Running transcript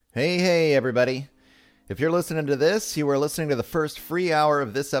Hey, everybody. If you're listening to this, you are listening to the first free hour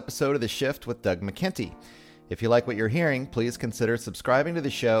of this episode of The Shift with Doug McKenty. If you like what you're hearing, please consider subscribing to the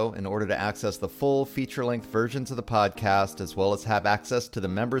show in order to access the full feature-length versions of the podcast, as well as have access to the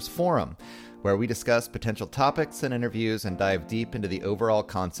members forum, where we discuss potential topics and interviews and dive deep into the overall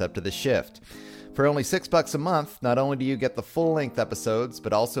concept of the shift. For only $6 a month, not only do you get the full-length episodes,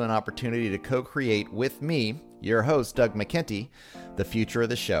 but also an opportunity to co-create with me, your host, Doug McKenty, the future of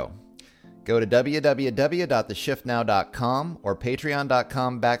the show. Go to www.theshiftnow.com or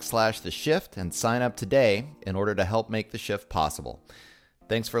patreon.com/theshift and sign up today in order to help make the shift possible.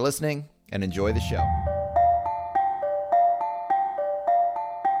 Thanks for listening and enjoy the show.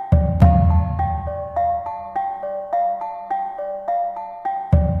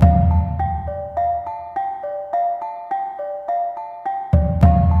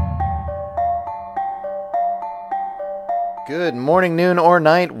 Good morning, noon, or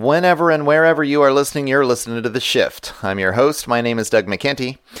night, whenever and wherever you are listening, you're listening to The Shift. I'm your host. My name is Doug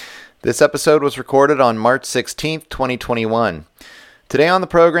McKenty. This episode was recorded on March 16th, 2021. Today on the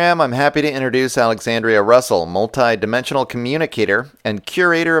program, I'm happy to introduce Alexandria Russell, multi-dimensional communicator and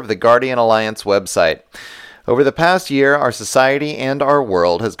curator of the Guardian Alliance website. Over the past year, our society and our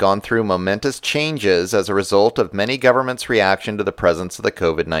world has gone through momentous changes as a result of many governments' reaction to the presence of the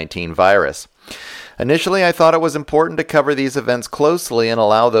COVID-19 virus. Initially, I thought it was important to cover these events closely and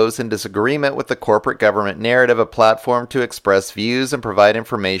allow those in disagreement with the corporate government narrative a platform to express views and provide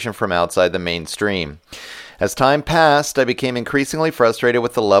information from outside the mainstream. As time passed, I became increasingly frustrated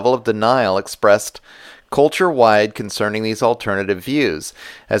with the level of denial expressed culture-wide concerning these alternative views,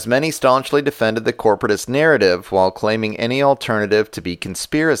 as many staunchly defended the corporatist narrative while claiming any alternative to be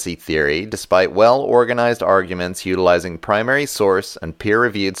conspiracy theory, despite well-organized arguments utilizing primary source and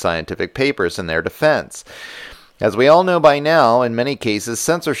peer-reviewed scientific papers in their defense. As we all know by now, in many cases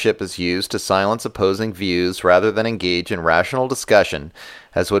censorship is used to silence opposing views rather than engage in rational discussion,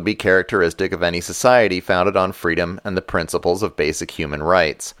 as would be characteristic of any society founded on freedom and the principles of basic human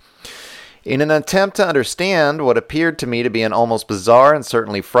rights. In an attempt to understand what appeared to me to be an almost bizarre and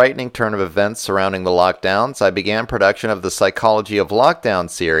certainly frightening turn of events surrounding the lockdowns, I began production of the Psychology of Lockdown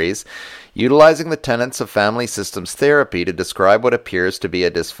series, utilizing the tenets of family systems therapy to describe what appears to be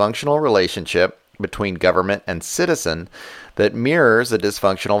a dysfunctional relationship between government and citizen that mirrors a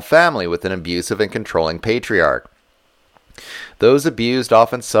dysfunctional family with an abusive and controlling patriarch. Those abused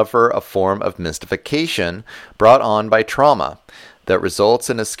often suffer a form of mystification brought on by trauma that results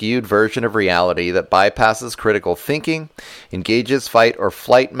in a skewed version of reality that bypasses critical thinking, engages fight or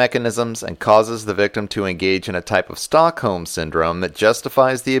flight mechanisms, and causes the victim to engage in a type of Stockholm syndrome that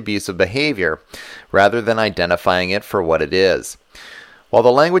justifies the abusive behavior rather than identifying it for what it is. While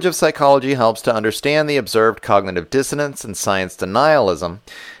the language of psychology helps to understand the observed cognitive dissonance and science denialism,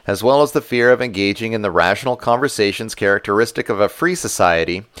 as well as the fear of engaging in the rational conversations characteristic of a free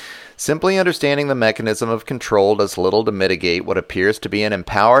society, simply understanding the mechanism of control does little to mitigate what appears to be an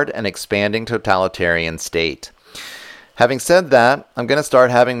empowered and expanding totalitarian state. Having said that, I'm going to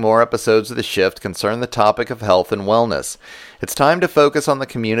start having more episodes of The Shift concern the topic of health and wellness. It's time to focus on the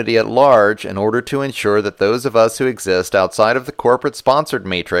community at large in order to ensure that those of us who exist outside of the corporate-sponsored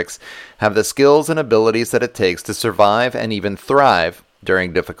matrix have the skills and abilities that it takes to survive and even thrive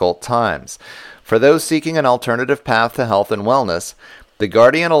during difficult times. For those seeking an alternative path to health and wellness, the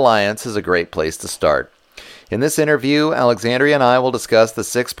Guardian Alliance is a great place to start. In this interview, Alexandria and I will discuss the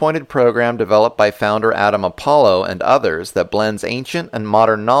six-pointed program developed by founder Adam Apollo and others that blends ancient and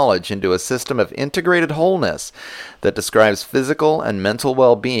modern knowledge into a system of integrated wholeness that describes physical and mental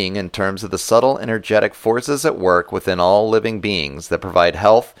well-being in terms of the subtle energetic forces at work within all living beings that provide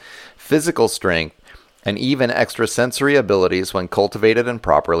health, physical strength, and even extrasensory abilities when cultivated and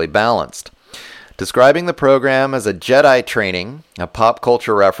properly balanced. Describing the program as a Jedi training, a pop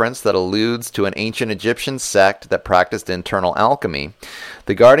culture reference that alludes to an ancient Egyptian sect that practiced internal alchemy,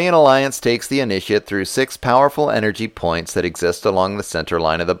 the Guardian Alliance takes the initiate through 6 powerful energy points that exist along the center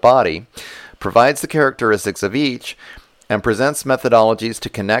line of the body, provides the characteristics of each, and presents methodologies to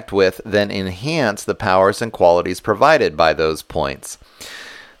connect with, then enhance the powers and qualities provided by those points.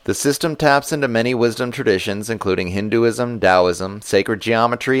 The system taps into many wisdom traditions, including Hinduism, Taoism, sacred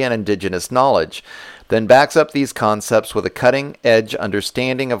geometry, and indigenous knowledge, then backs up these concepts with a cutting-edge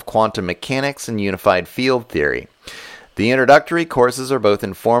understanding of quantum mechanics and unified field theory. The introductory courses are both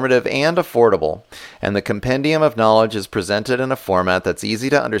informative and affordable, and the compendium of knowledge is presented in a format that's easy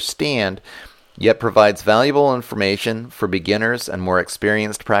to understand, yet provides valuable information for beginners and more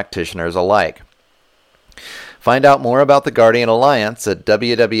experienced practitioners alike. Find out more about the Guardian Alliance at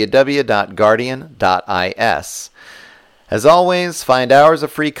www.guardian.is. As always, find hours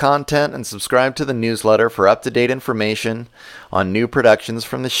of free content and subscribe to the newsletter for up-to-date information on new productions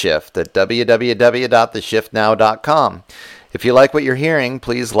from The Shift at www.theshiftnow.com. If you like what you're hearing,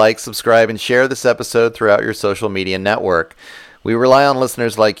 please like, subscribe, and share this episode throughout your social media network. We rely on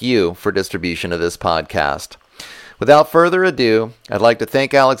listeners like you for distribution of this podcast. Without further ado, I'd like to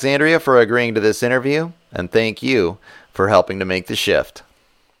thank Alexandria for agreeing to this interview, and thank you for helping to make The Shift.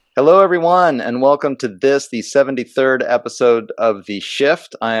 Hello, everyone, and welcome to the 73rd episode of The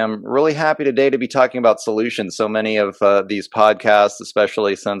Shift. I am really happy today to be talking about solutions. So many of these podcasts,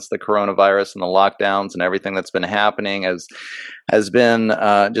 especially since the coronavirus and the lockdowns and everything that's been happening, has been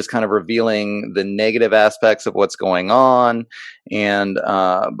just kind of revealing the negative aspects of what's going on.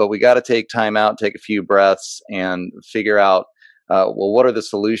 But we got to take time out, take a few breaths, and figure out, what are the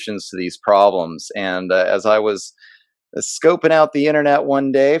solutions to these problems? And as I was scoping out the internet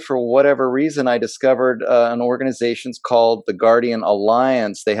one day, for whatever reason, I discovered an organization called the Guardian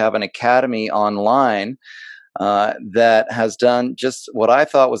Alliance. They have an academy online that has done just what I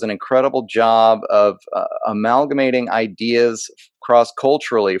thought was an incredible job of amalgamating ideas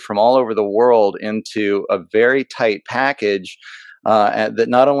cross-culturally from all over the world into a very tight package that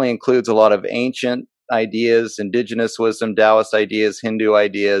not only includes a lot of ancient ideas, indigenous wisdom, Taoist ideas, Hindu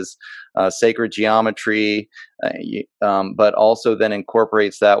ideas, sacred geometry, but also then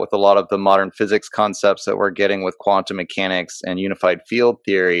incorporates that with a lot of the modern physics concepts that we're getting with quantum mechanics and unified field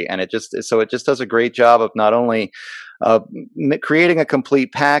theory. And it just does a great job of not only creating a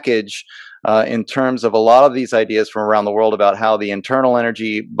complete package in terms of a lot of these ideas from around the world about how the internal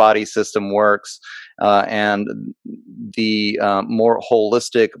energy body system works, and the more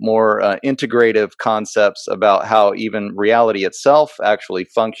holistic, more integrative concepts about how even reality itself actually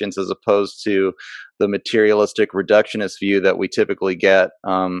functions, as opposed to the materialistic reductionist view that we typically get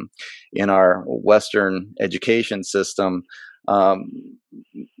in our Western education system.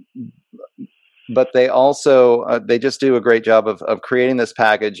 But they also, they just do a great job of creating this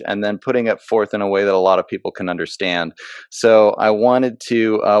package and then putting it forth in a way that a lot of people can understand. So I wanted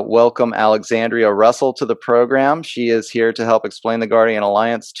to welcome Alexandria Russell to the program. She is here to help explain the Guardian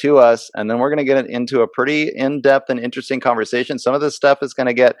Alliance to us. And then we're going to get into a pretty in-depth and interesting conversation. Some of this stuff is going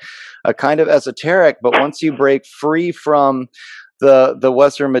to get kind of esoteric, but once you break free from the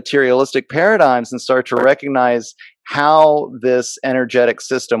Western materialistic paradigms and start to recognize how this energetic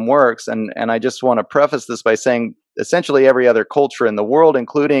system works. And I just want to preface this by saying essentially every other culture in the world,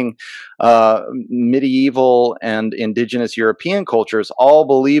 including medieval and indigenous European cultures, all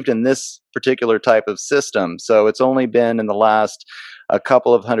believed in this particular type of system. So it's only been in the last a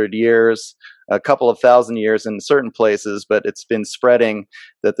couple of hundred years, a couple of thousand years in certain places, but it's been spreading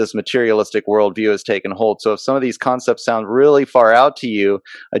that this materialistic worldview has taken hold. So if some of these concepts sound really far out to you,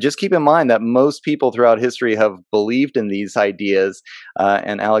 just keep in mind that most people throughout history have believed in these ideas,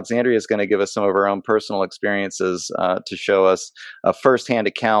 and Alexandria is going to give us some of her own personal experiences to show us firsthand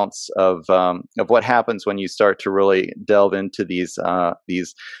accounts of what happens when you start to really delve into this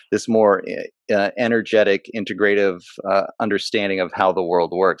more energetic, integrative understanding of how the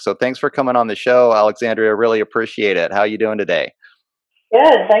world works. So thanks for coming on the show, Alexandria. Really appreciate it. How are you doing today?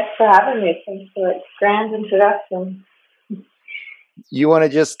 Good. Thanks for having me. Thanks for the grand introduction. You want to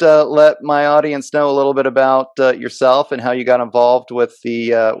just let my audience know a little bit about yourself and how you got involved with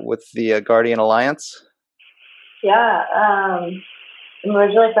the Guardian Alliance? Yeah. I'm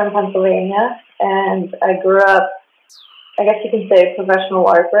originally from Pennsylvania, and I grew up, I guess you can say, a professional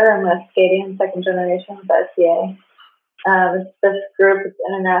LARPer. I'm a Scadian second generation with SCA. This group is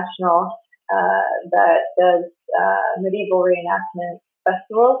international that does medieval reenactment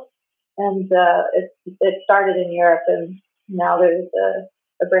festivals, and it started in Europe, and now there's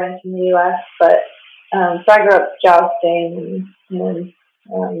a branch in the U.S. But so I grew up jousting and doing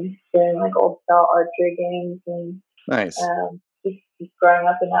like old style archery games, and nice. Just growing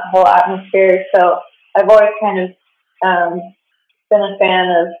up in that whole atmosphere. So I've always kind of been a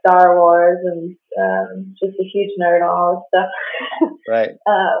fan of Star Wars and just a huge nerd on all this stuff. Right.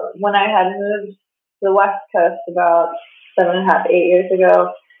 When I had moved to the West Coast about 7.5, 8 years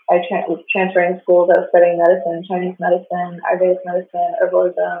ago, I was transferring schools. I was studying medicine, Chinese medicine, Ayurvedic medicine,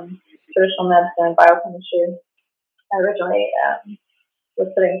 herbalism, traditional medicine, biochemistry. I originally was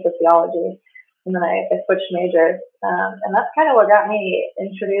studying sociology, and then I switched majors. And that's kind of what got me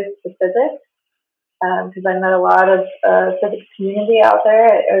introduced to physics, because I met a lot of physics community out there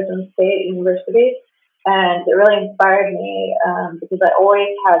at Arizona State University, and it really inspired me because I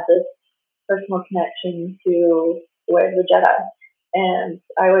always had this personal connection to the way of the Jedi. And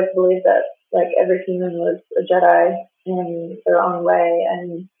I always believed that like every human was a Jedi in their own way.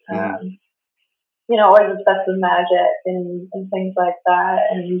 And always obsessed with magic and things like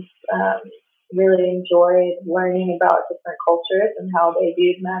that, and really enjoyed learning about different cultures and how they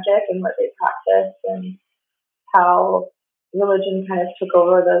viewed magic and what they practiced, and how religion kind of took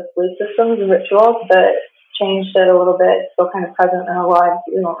over those belief systems and rituals, but changed it a little bit, still kind of present in our lives,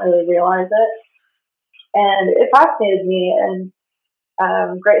 but we don't really realize it. And it fascinated me, and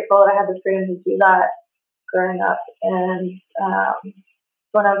I'm grateful that I had the freedom to do that growing up. And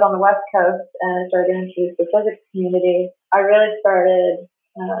when I was on the West Coast and I started getting introduced to the physics community, I really started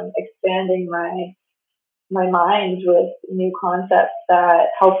expanding my mind with new concepts that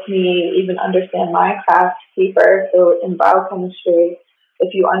helped me even understand my craft deeper. So in biochemistry,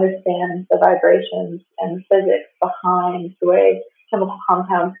 if you understand the vibrations and physics behind the way chemical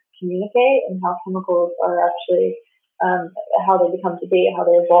compounds communicate and how chemicals are actually how they become to be, how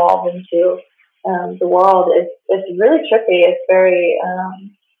they evolve into the world, it's really trippy. It's very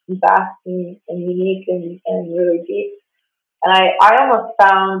vast and unique and really deep. And I almost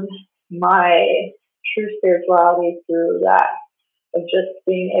found my true spirituality through that, of just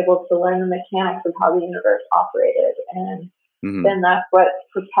being able to learn the mechanics of how the universe operated. And then that's what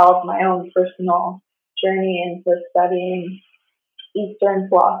propelled my own personal journey into studying Eastern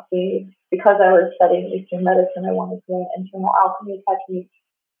philosophy. Because I was studying Eastern medicine, I wanted to learn internal alchemy techniques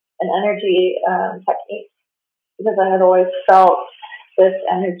and energy techniques, because I had always felt this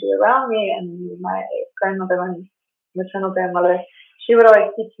energy around me. And my grandmother, my maternal grandmother, she would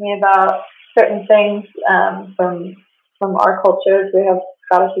always teach me about certain things from our cultures. We have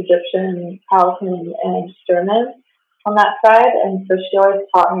Scottish, Egyptian, Powhatan, and German on that side, and so she always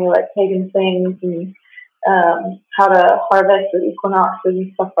taught me like pagan things and how to harvest the equinoxes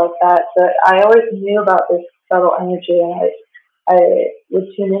and stuff like that. But I always knew about this subtle energy, and I would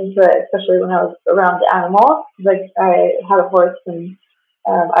tune into it, especially when I was around animals. Like I had a horse, and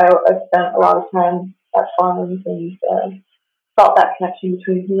I spent a lot of time at farms and felt that connection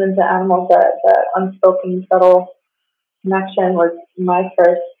between humans and animals. That unspoken, subtle connection was my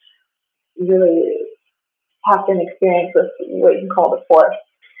first really tapped-in experience with what you can call the force.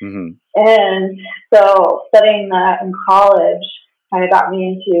 And so studying that in college kind of got me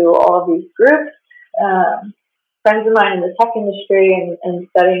into all of these groups. Friends of mine in the tech industry and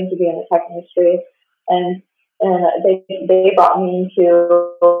studying to be in the tech industry, and they brought me into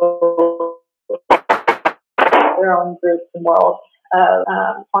their own groups and worlds of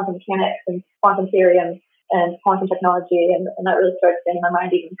quantum mechanics and quantum theory and quantum technology, and that really started expanding my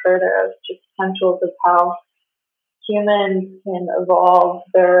mind even further of just potentials of how humans can evolve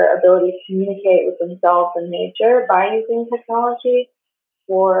their ability to communicate with themselves and nature by using technology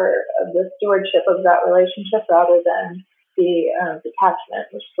for the stewardship of that relationship rather than the detachment,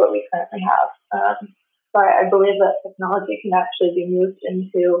 which is what we currently have. So I believe that technology can actually be moved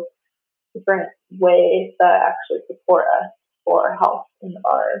into different ways that actually support us for health and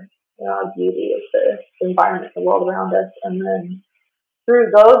our beauty of the environment, the world around us. And then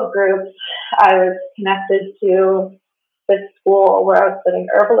through those groups, I was connected to this school where I was studying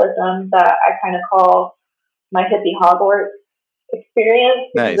herbalism that I kind of call my hippie Hogwarts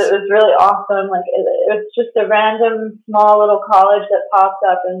experience, because It was really awesome. Like it was just a random small little college that popped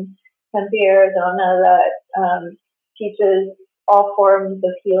up in Tempe, Arizona, that teaches all forms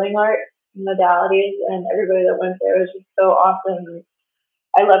of healing art modalities, and everybody that went there was just so awesome.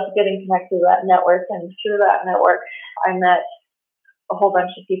 I loved getting connected to that network, and through that network, I met a whole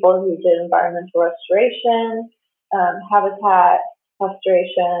bunch of people who did environmental restoration, habitat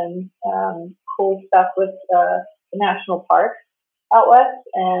restoration, cool stuff with the national parks out west,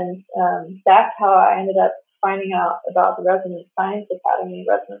 and that's how I ended up finding out about the Resonance Science Academy,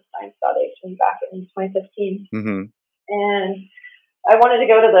 Resonance Science Foundation back in 2015. And I wanted to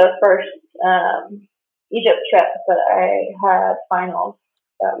go to the first Egypt trip, but I had finals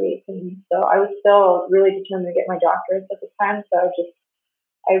that week, and so I was still really determined to get my doctorate at the time. So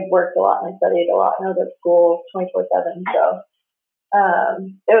I worked a lot and I studied a lot, and I was at school 24/7. So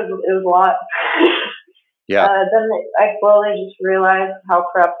it was a lot. Then I slowly just realized how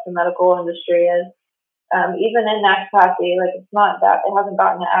corrupt the medical industry is. Even in naturopathy, like it hasn't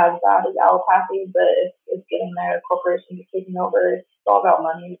gotten as bad as allopathy, but it's getting there. Corporations are taking over. It's all about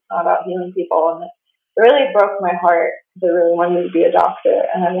money. It's not about healing people. And it really broke my heart to really want me to be a doctor,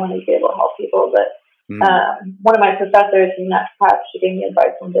 and I wanted to be able to help people. But one of my professors in naturopathy, she gave me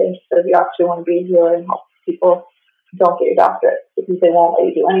advice one day, and she said, you actually want to be a healer and help people, don't get your doctorate, because they won't let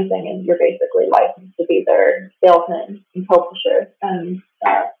you do anything, and you're basically licensed to be their salesman and pill pusher. And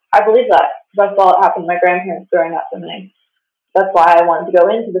I believe that. That's all that happened to my grandparents growing up, and that's why I wanted to go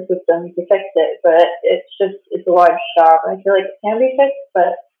into the system to fix it. But it's a large job. I feel like it can be fixed,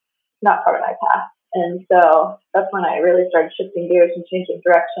 but it's not part of my path. And so that's when I really started shifting gears and changing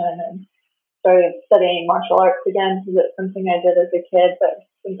direction and started studying martial arts again, because it's something I did as a kid but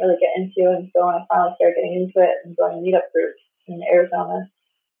didn't really get into. And so when I finally started getting into it and going meetup groups in Arizona,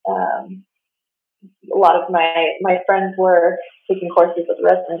 a lot of my friends were taking courses at the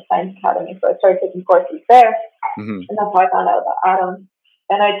Resident Science Academy, so I started taking courses there, and that's how I found out about Adam.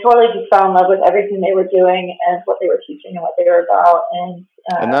 And I totally just fell in love with everything they were doing and what they were teaching and what they were about. And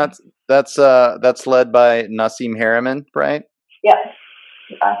that's led by Nassim Harriman, right? Yeah,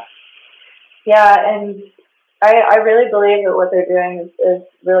 yeah, and I really believe that what they're doing is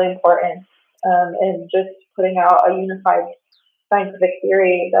really important, and just putting out a unified scientific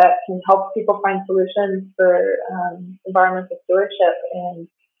theory that can help people find solutions for environmental stewardship and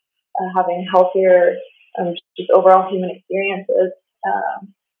having healthier, just overall human experiences.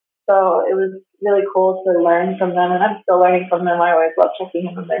 So it was really cool to learn from them, and I'm still learning from them. I always love checking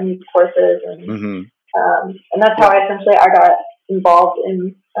in on their new courses, and that's how I got involved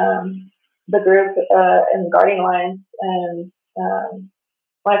in the group in the Guardian Alliance. And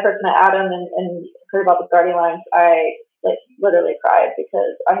when I first met Adam and heard about the Guardian Alliance, I literally cried,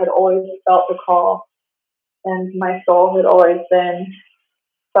 because I had always felt the call, and my soul had always I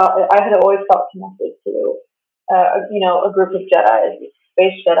had always felt connected to a group of Jedi,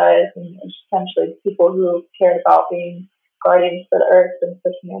 space Jedi, and essentially people who cared about being guardians for the Earth and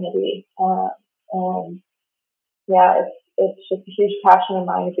for humanity. And yeah, it's just a huge passion of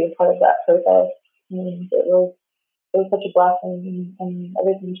mine to be a part of that process. And it was such a blessing, and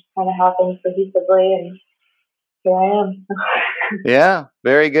everything just kind of happened cohesively, and here I am. Yeah,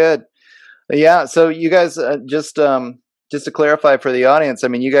 very good. Yeah, so you guys just to clarify for the audience, I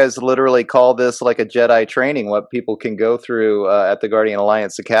mean, you guys literally call this like a Jedi training, what people can go through at the Guardian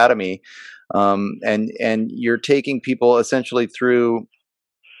Alliance Academy, and you're taking people essentially through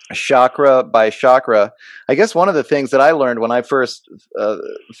chakra by chakra. I guess one of the things that I learned when I first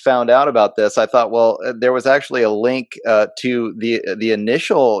found out about this, I thought, well, there was actually a link to the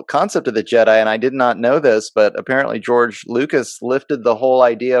initial concept of the Jedi, and I did not know this, but apparently George Lucas lifted the whole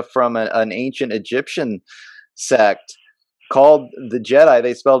idea from an ancient Egyptian sect called the Jedi.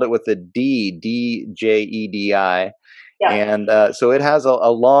 They spelled it with a D, Djedi. Yeah. And so it has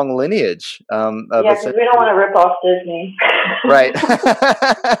a long lineage. Because we don't want to rip off Disney. Right.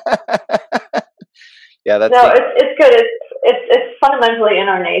 Yeah, that's it's good. It's fundamentally in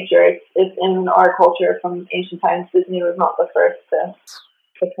our nature. It's in our culture from ancient times. Disney was not the first to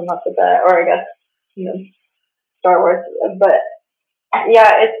come up with that, or I guess Star Wars. But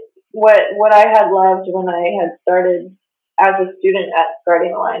yeah, it's what I had loved when I had started as a student at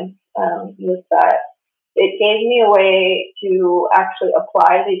Guardian Alliance was that it gave me a way to actually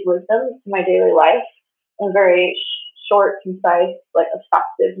apply these wisdoms to my daily life in a very short, concise,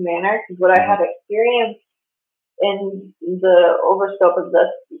 effective manner. Because what I had experienced in the overscope of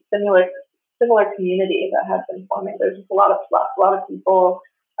this similar community that has been forming, there's just a lot of fluff, a lot of people,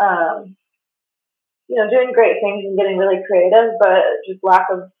 doing great things and getting really creative, but just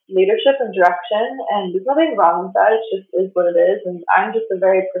lack of leadership and direction. And there's nothing wrong with that. It just is what it is. And I'm just a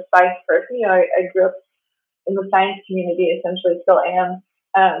very precise person. I grew up in the science community, essentially still am.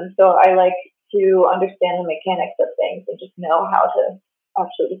 So I like to understand the mechanics of things and just know how to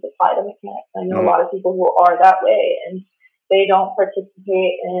actually just apply the mechanics. I know a lot of people who are that way, and they don't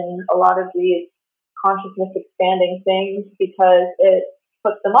participate in a lot of these consciousness expanding things because it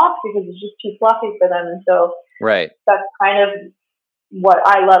puts them off, because it's just too fluffy for them. And so that's kind of what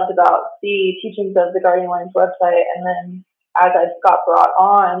I loved about the teachings of the Guardian Alliance website. And then as I got brought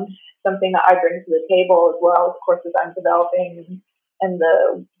on, something that I bring to the table as well as courses I'm developing and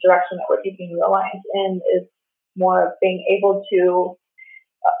the direction that we're taking the Alliance in is more of being able to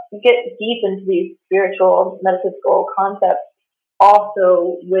get deep into these spiritual, metaphysical concepts,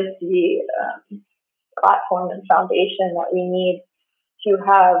 also with the platform and foundation that we need to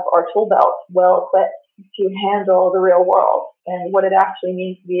have our tool belt well equipped to handle the real world and what it actually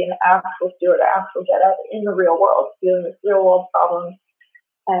means to be an actual steward, an actual Jedi in the real world, dealing with real world problems,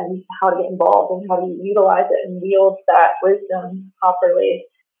 and how to get involved and how to utilize it and wield that wisdom properly.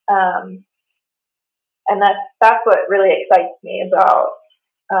 And that's what really excites me about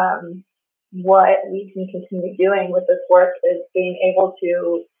what we can continue doing with this work, is being able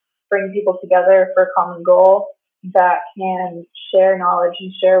to bring people together for a common goal that can share knowledge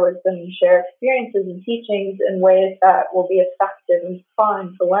and share wisdom and share experiences and teachings in ways that will be effective and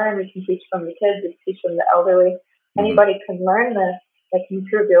fun to learn. We can teach from the kids, we can teach from the elderly. Anybody can learn this that can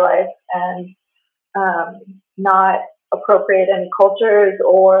improve your life and not appropriate any cultures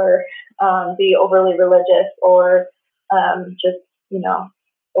or be overly religious or just,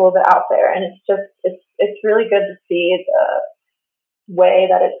 a little bit out there, and it's really good to see the way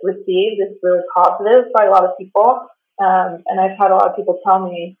that it's received. It's really positive by a lot of people, and I've had a lot of people tell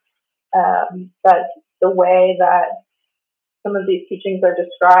me that the way that some of these teachings are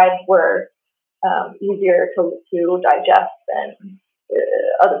described were easier to digest than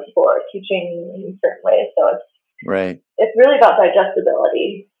other people are teaching in certain ways. So it's really about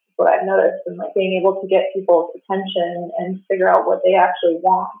digestibility, what I've noticed, and like being able to get people's attention and figure out what they actually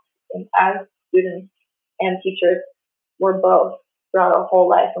want. And as students and teachers, we're both throughout our whole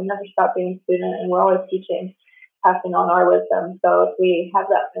life. We'll never stop being a student, and we're always teaching, passing on our wisdom. So if we have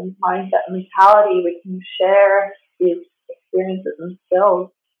that mindset and mentality, we can share these experiences and skills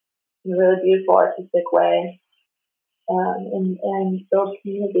in a really beautiful, artistic way, and build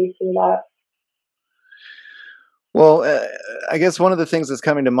community through that. Well, I guess one of the things that's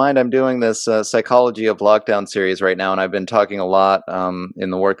coming to mind, I'm doing this Psychology of Lockdown series right now, and I've been talking a lot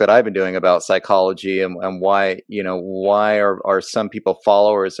in the work that I've been doing about psychology and why, why are some people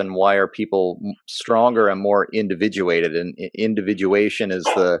followers and why are people stronger and more individuated? And individuation is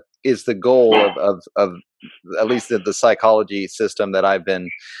the goal of at least the psychology system that I've been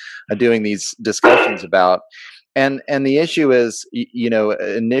doing these discussions about. And the issue is,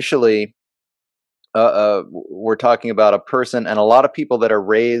 initially, we're talking about a person, and a lot of people that are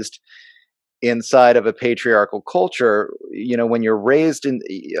raised inside of a patriarchal culture, when you're raised in,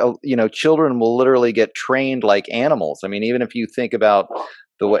 children will literally get trained like animals. I mean, even if you think about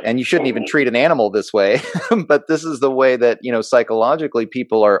the way, and you shouldn't even treat an animal this way, but this is the way that, psychologically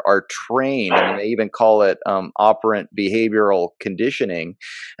people are trained. I mean, they even call it operant behavioral conditioning.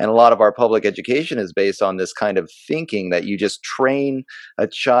 And a lot of our public education is based on this kind of thinking that you just train a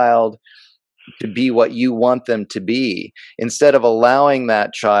child to be what you want them to be, instead of allowing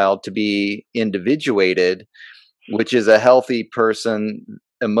that child to be individuated, which is a healthy person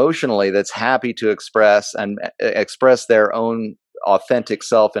emotionally that's happy to express their own authentic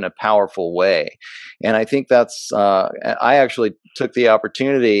self in a powerful way. And I think that's, I actually took the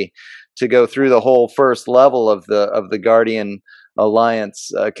opportunity to go through the whole first level of the Guardian Alliance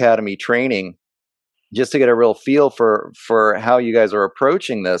Academy training, just to get a real feel for how you guys are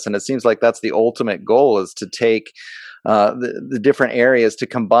approaching this. And it seems like that's the ultimate goal, is to take the different areas, to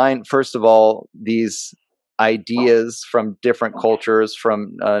combine, first of all, these ideas from different cultures,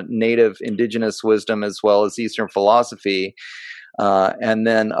 from native indigenous wisdom as well as Eastern philosophy, and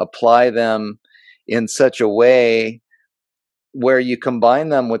then apply them in such a way where you combine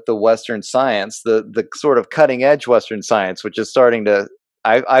them with the Western science, the sort of cutting edge Western science, which is starting to,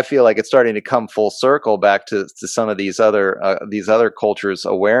 I feel like it's starting to come full circle back to some of these other cultures'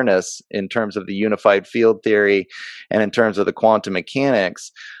 awareness in terms of the unified field theory and in terms of the quantum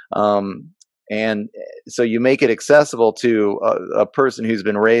mechanics. And so you make it accessible to a person who's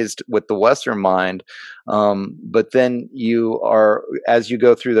been raised with the Western mind. But then as you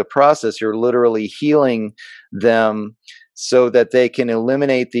go through the process, you're literally healing them so that they can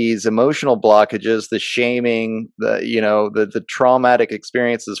eliminate these emotional blockages, the shaming, the traumatic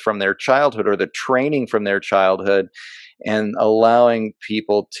experiences from their childhood or the training from their childhood, and allowing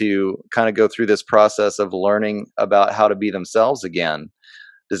people to kind of go through this process of learning about how to be themselves again.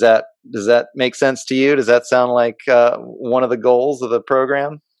 Does that make sense to you? Does that sound like one of the goals of the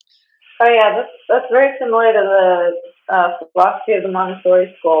program? Oh yeah, that's very similar to the philosophy of the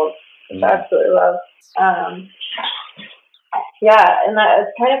Montessori schools, which I absolutely love. Yeah, and that is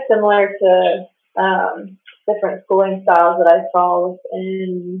kind of similar to different schooling styles that I saw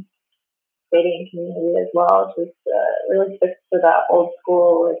within dating community as well. Just really sticks to that old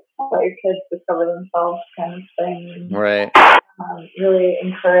school, like let your kids discover themselves kind of thing. Right. Really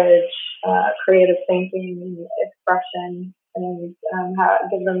encourage creative thinking and expression, and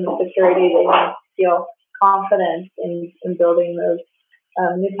give them the security they need to feel confident in building those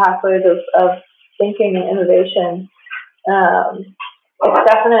new pathways of thinking and innovation. It's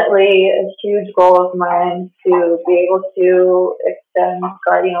definitely a huge goal of mine to be able to extend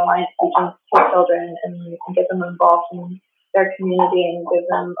Guardian Alliance teaching to children and get them involved in their community and give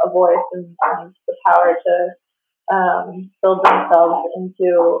them a voice and the power to build themselves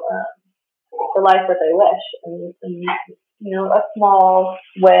into the life that they wish, and a small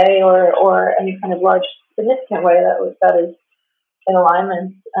way or any kind of large significant way that is in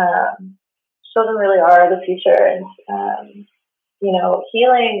alignment. Children really are the future, and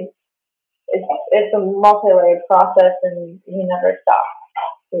healing it's a multi-layered process, and we never stop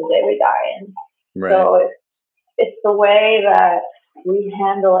to the day we die. And right. So it's the way that we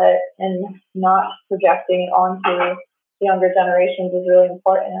handle it and not projecting it onto younger generations is really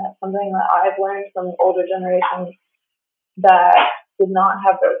important. That's something that I've learned from older generations, that did not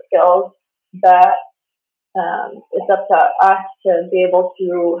have those skills, that it's up to us to be able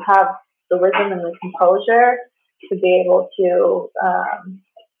to have the wisdom and the composure to be able to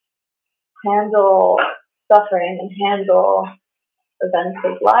handle suffering and handle events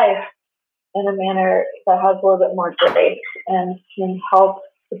of life in a manner that has a little bit more grace and can help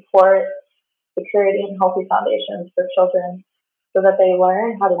support security and healthy foundations for children so that they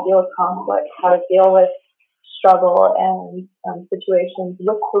learn how to deal with conflict, how to deal with struggle and situations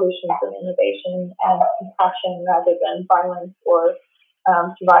with solutions and innovation and compassion rather than violence or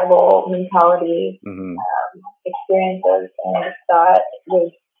survival mentality experiences. And that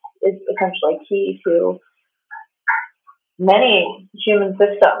is essentially key to many human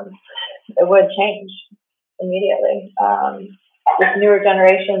systems. It would change immediately. This newer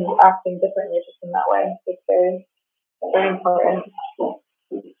generation acting differently just in that way. It's very, very important.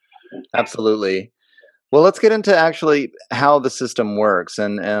 Absolutely. Well, let's get into actually how the system works.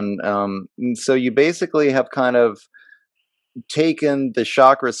 And so you basically have kind of taken the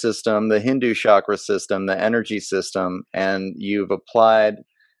chakra system, the Hindu chakra system, the energy system, and you've applied,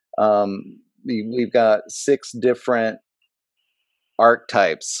 we've got 6 different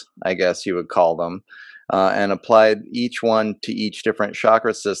archetypes, I guess you would call them, and applied each one to each different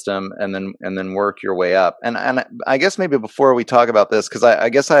chakra system, and then work your way up. And I guess maybe before we talk about this, because I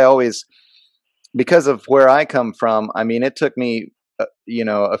guess I always, because of where I come from, I mean, it took me,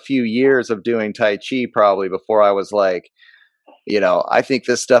 a few years of doing Tai Chi probably before I was like, I think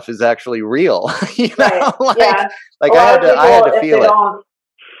this stuff is actually real. Right. Yeah. Like I had to if feel they it. don't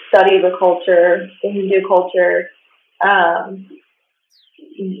study the culture, the Hindu culture,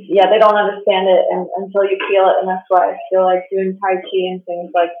 they don't understand it until you feel it. And that's why I feel like doing Tai Chi and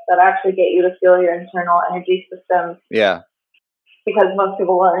things like that actually get you to feel your internal energy system. Yeah. Because most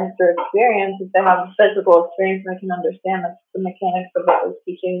people learn through experience. If they have a physical experience, they can understand the mechanics of what those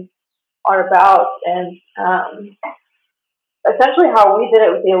teachings are about. And essentially how we did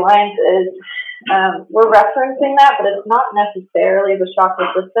it with the Alliance is we're referencing that, but it's not necessarily the chakra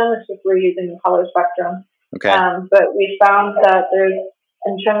system. It's just we're using the color spectrum. Okay. But we found that there's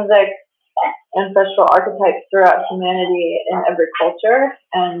intrinsic ancestral archetypes throughout humanity in every culture,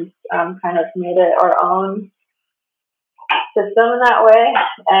 and kind of made it our own system in that way.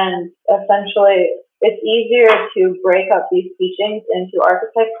 And essentially it's easier to break up these teachings into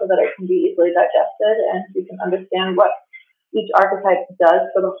archetypes so that it can be easily digested and you can understand what each archetype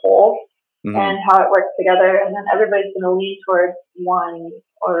does for the whole and how it works together. And then everybody's going to lean towards one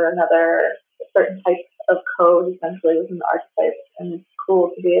or another, a certain type of code essentially within the archetypes. And it's cool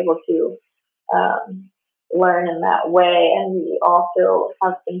to be able to learn in that way. And we also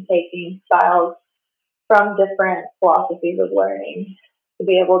have been taking styles from different philosophies of learning to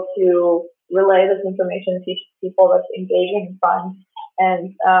be able to relay this information to teach people that's engaging and fun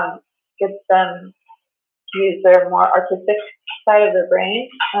and gets them to use their more artistic side of their brain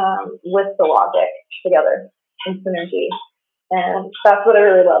with the logic together in synergy. And that's what I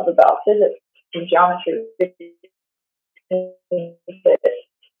really love about physics and geometry.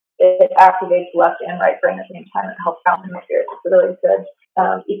 It activates left and right brain at the same time. It helps balance hemispheres. It's a really good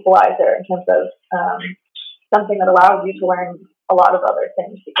equalizer in terms of something that allows you to learn a lot of other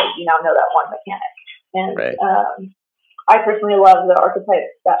things because you now know that one mechanic. And I personally love the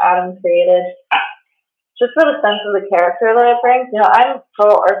archetypes that Adam created just for the sense of the character that it brings. I'm a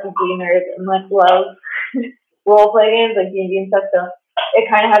total RPG nerd and love role play games like D&D and stuff. So it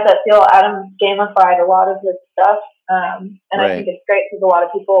kind of has that feel. Adam gamified a lot of his stuff. And I think it's great because a lot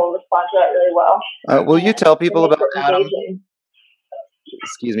of people respond to that really well. Will you tell people about Adam?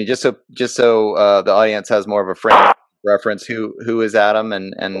 Excuse me, just so the audience has more of a frame of reference. Who is Adam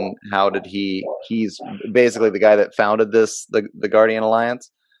and how did he's basically the guy that founded the Guardian Alliance?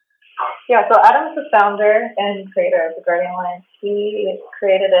 Yeah, so Adam's the founder and creator of the Guardian Alliance. He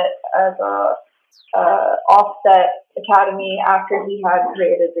created it as a offset academy after he had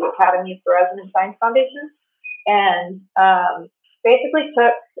created the Academy for Resonant Science Foundation, and basically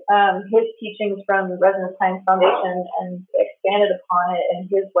took his teachings from the Resonant Science Foundation and expanded upon it in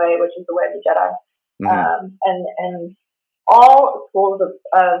his way, which is the way of the Jedi. And all schools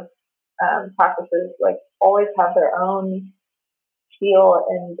of practices always have their own feel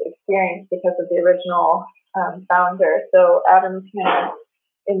and experience because of the original founder. So Adam kind of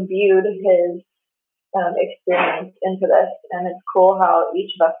imbued his experience into this, and it's cool how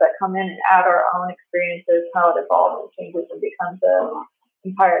each of us that come in and add our own experiences, how it evolves and changes and becomes an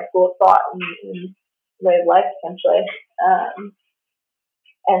entire school of thought and way of life, essentially.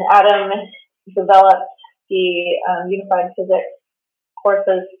 And Adam developed the unified physics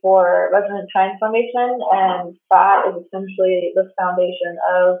courses for resonant science formation, and that is essentially the foundation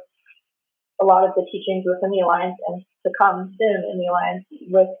of a lot of the teachings within the Alliance, and to come soon in the Alliance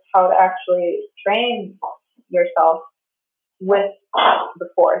with how to actually train yourself with the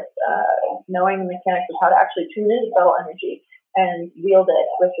Force, knowing the mechanics of how to actually tune into subtle energy and wield it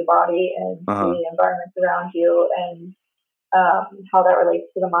with your body and the environment around you, and how that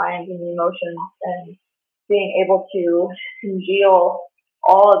relates to the mind and the emotions, and being able to congeal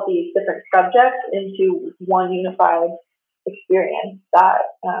all of these different subjects into one unified experience that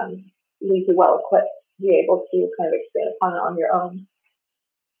leaves you well equipped to be able to kind of expand upon it on your own.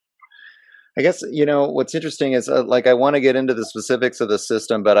 I guess, what's interesting is I want to get into the specifics of the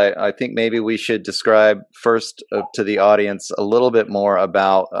system, but I think maybe we should describe first to the audience a little bit more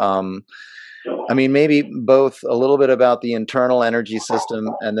about, maybe both a little bit about the internal energy system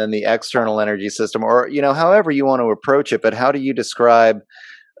and then the external energy system, or, however you want to approach it. But how do you describe,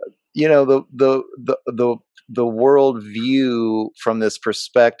 the world view from this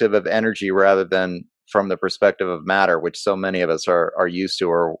perspective of energy rather than from the perspective of matter, which so many of us are used to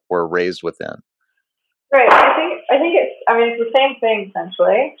or were raised within? Right. I think it's the same thing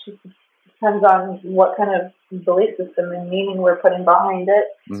essentially. It just depends on what kind of belief system and meaning we're putting behind it.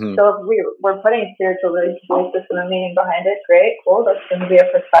 Mm-hmm. So if we're putting a spiritual belief system and meaning behind it, great, cool, that's going to be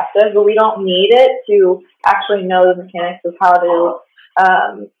a perspective, but we don't need it to actually know the mechanics of how to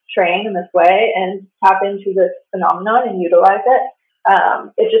train in this way and tap into this phenomenon and utilize it.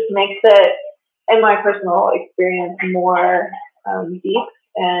 It just makes it, in my personal experience, more deep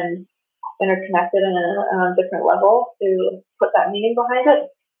and interconnected in a different level to put that meaning behind it.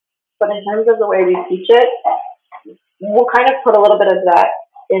 But in terms of the way we teach it, we'll kind of put a little bit of that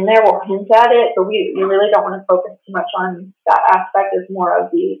in there. We'll hint at it, but we really don't want to focus too much on that aspect. It's more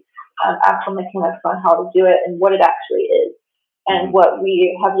of the actual mechanics on how to do it and what it actually is, and what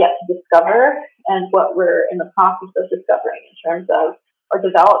we have yet to discover, and what we're in the process of discovering in terms of our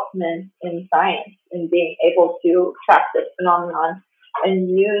development in science and being able to track this phenomenon and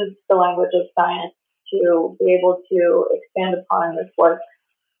use the language of science to be able to expand upon this work.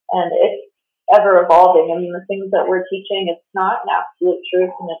 And it's ever evolving. The things that we're teaching, it's not an absolute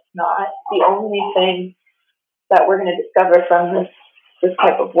truth, and it's not the only thing that we're going to discover from this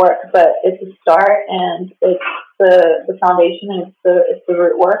type of work. But it's a start, and it's the foundation, and it's the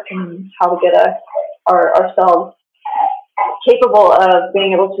root work, and how to get ourselves capable of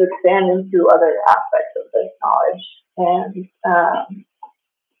being able to expand into other aspects of this knowledge. And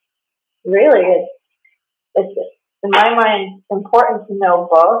really, it's in my mind important to know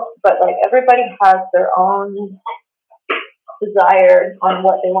both, but everybody has their own desire on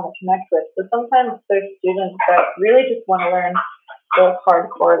what they want to connect with. So sometimes there's students that really just want to learn the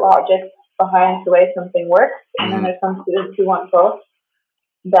hardcore logic behind the way something works, and then there's some students who want both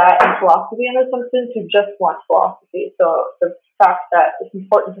that and philosophy, and there's some students who just want philosophy. So the fact that it's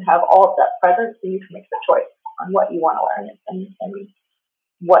important to have all of that present so you can make the choice on what you want to learn and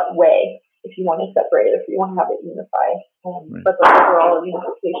what way, if you want to separate it, if you want to have it unified. But the overall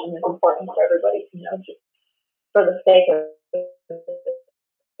unification is important for everybody to know, just for the sake of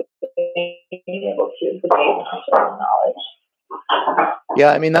being able to debate and share knowledge.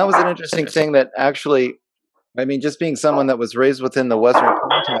 Yeah, that was an interesting thing that actually, just being someone that was raised within the Western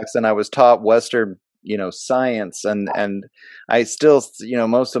context, and I was taught Western, science, and I still,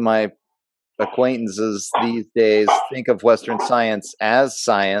 most of my acquaintances these days think of Western science as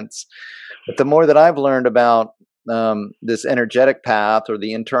science. But the more that I've learned about this energetic path, or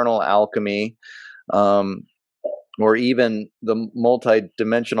the internal alchemy, or even the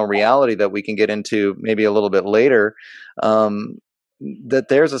multi-dimensional reality that we can get into maybe a little bit later, that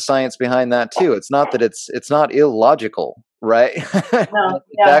there's a science behind that too. It's not that it's not illogical, right? No,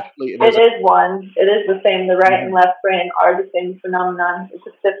 yeah, it is one. It is the same. The right and left brain are the same phenomenon. It's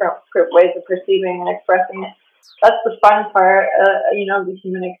just different ways of perceiving and expressing it. That's the fun part, the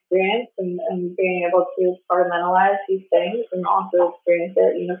human experience, and being able to compartmentalize these things and also experience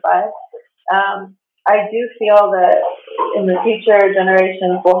it unified. I do feel that in the future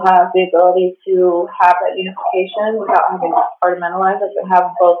generations we'll have the ability to have that unification without having to compartmentalize it, but have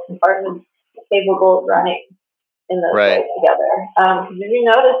both compartments capable of running in those ways together. Did you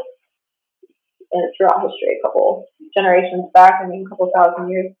notice throughout history, a couple generations back, a couple thousand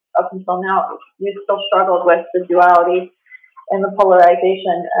years up until now, we still struggled with the duality and the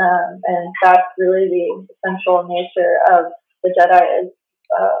polarization, and that's really the essential nature of the Jedi, is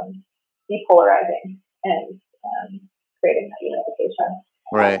depolarizing and creating that unification.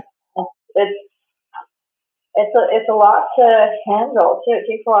 Right. It's a lot to handle too. It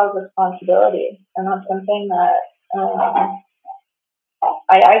takes a lot of responsibility, and that's something that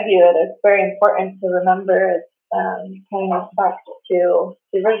I view it as very important to remember. It's paying respect to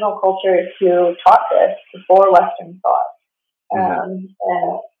the original cultures who taught this before Western thought, and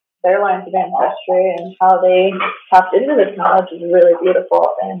their lines of ancestry and how they tapped into this knowledge is really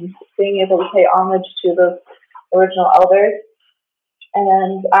beautiful. And being able to pay homage to those original elders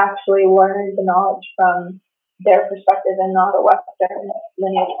and actually learn the knowledge from their perspective and not a Western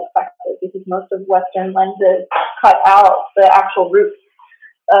lineage perspective, because most of Western lenses cut out the actual roots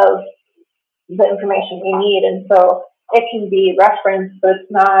of the information we need, and so it can be referenced, but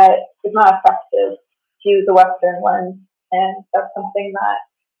it's not effective to use the Western lens, and that's something that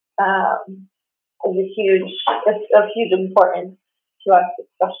is of huge importance to us,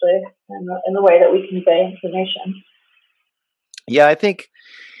 especially in the way that we convey information. Yeah, I think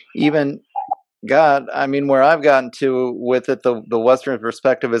even God, I mean, where I've gotten to with it, the Western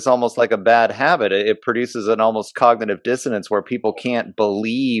perspective is almost like a bad habit. It produces an almost cognitive dissonance where people can't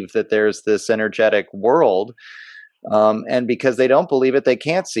believe that there's this energetic world. And because they don't believe it, they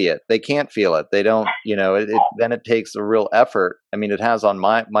can't see it. They can't feel it. They don't, then it takes a real effort. I mean, it has on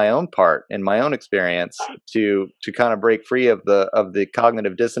my own part, in my own experience, to kind of break free of the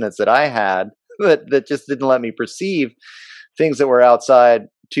cognitive dissonance that I had that just didn't let me perceive things that were outside,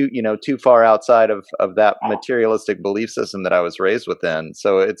 too far outside of that materialistic belief system that I was raised within.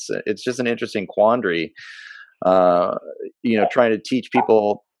 So it's just an interesting quandary, trying to teach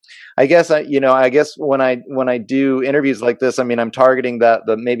people. I guess when I do interviews like this, I mean, I'm targeting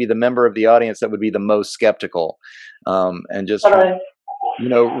maybe the member of the audience that would be the most skeptical, and just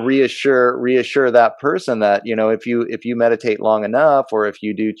reassure that person that, if you meditate long enough, or if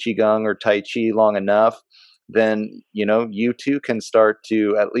you do qigong or tai chi long enough, then you too can start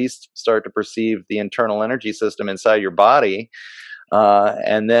to perceive the internal energy system inside your body,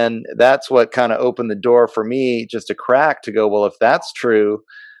 and then that's what kind of opened the door for me just a crack to go, well, if that's true,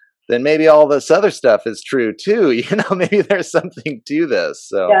 then maybe all this other stuff is true too. Maybe there's something to this.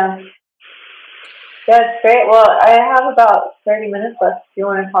 So yeah, it's great. Well, I have about 30 minutes left. If you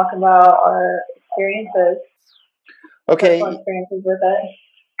want to talk about our experiences, personal experiences with it.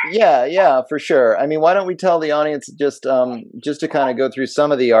 Yeah, for sure. I mean, why don't we tell the audience just to kind of go through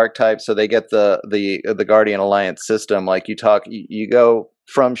some of the archetypes so they get the Guardian Alliance system. Like you go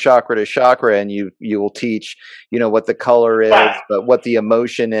from chakra to chakra, and you will teach, what the color is, but what the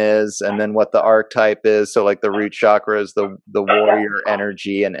emotion is, and then what the archetype is. So like the root chakra is the warrior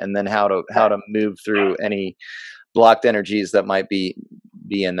energy, and then how to move through any blocked energies that might be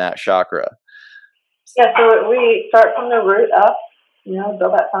in that chakra. Yeah, so we start from the root up.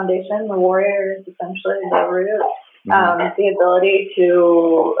 Build that foundation. The warrior is essentially the root. The ability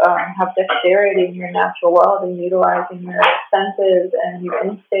to have dexterity in your natural world and utilizing your senses and your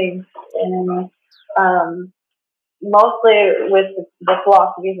instincts, and mostly with the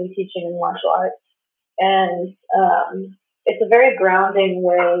philosophies and teaching in martial arts. And it's a very grounding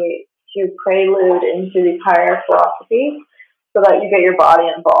way to prelude into these higher philosophies, so that you get your body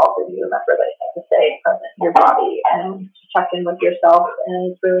involved and you remember that you have to stay present in your body and to check in with yourself.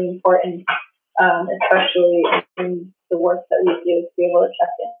 And it's really important, especially in the work that we do, to be able to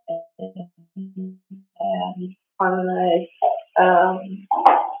check in and harmonize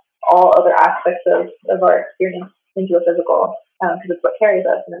all other aspects of our experience into a physical, because it's what carries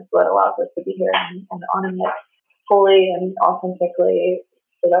us and it's what allows us to be here and honor it fully and authentically,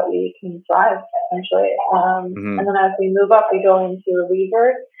 so that we can thrive, essentially. And then as we move up, we go into the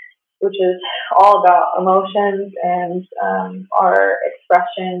rebirth, which is all about emotions and our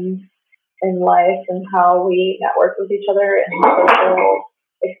expression in life and how we network with each other and social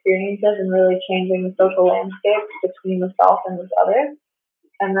experiences, and really changing the social landscape between the self and this other.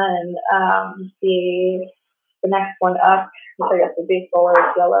 And then the next one up, which I guess would be solar,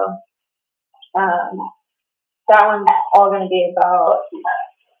 is yellow. That one's all going to be about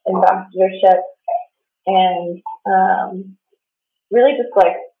ambassadorship and really just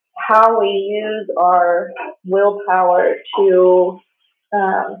like how we use our willpower to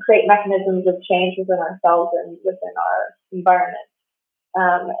create mechanisms of change within ourselves and within our environment.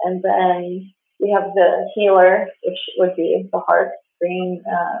 And then we have the healer, which would be the heart green,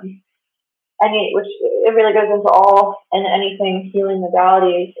 which it really goes into all and anything healing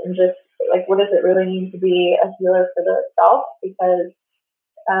modalities, and just like, what does it really mean to be a healer for the self? Because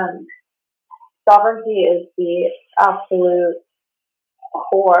sovereignty is the absolute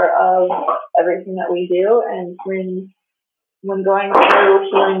core of everything that we do. And when going through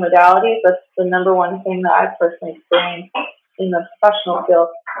healing modalities, that's the number one thing that I've personally experienced in the professional field.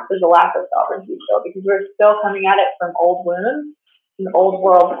 There's a lack of sovereignty still, because we're still coming at it from old wounds, and old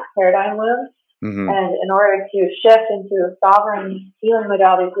world paradigm wounds. Mm-hmm. And in order to shift into sovereign healing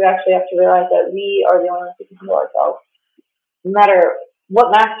modalities, we actually have to realize that we are the only ones who can heal ourselves. No matter what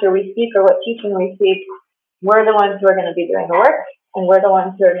master we seek or what teaching we seek, we're the ones who are going to be doing the work, and we're the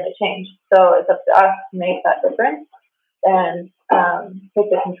ones who are going to change. So it's up to us to make that difference and take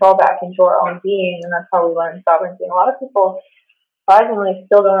the control back into our own being, and that's how we learn sovereignty. And a lot of people, surprisingly,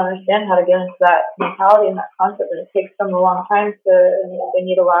 still don't understand how to get into that mentality and that concept, and it takes them a long time to, they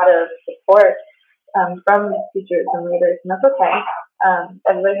need a lot of support from teachers and leaders, and that's okay.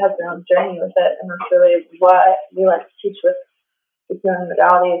 Everybody has their own journey with it, and that's really what we like to teach with the healing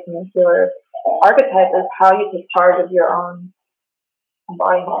modalities and the healer archetype is how you take charge of your own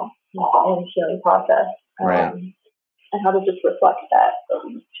embodiment and healing process. Right. And how to just reflect that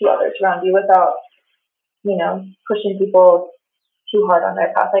to others around you without, pushing people too hard on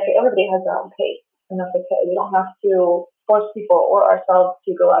their path. Like everybody has their own pace, and that's okay. We don't have to force people or ourselves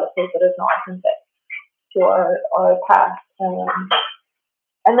to go at a pace that is not authentic to our path.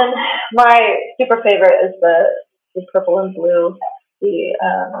 And then my super favorite is the purple and blue, the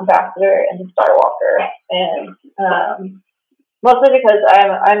ambassador and the star walker, and mostly because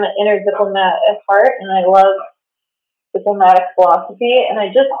I'm an inner diplomat at heart, and I love diplomatic philosophy, and I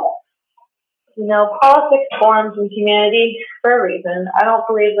just, politics forms in humanity for a reason. I don't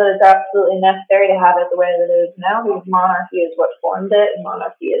believe that it's absolutely necessary to have it the way that it is now, because monarchy is what formed it, and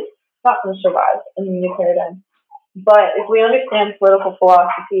monarchy is not going to survive in the new paradigm. But if we understand political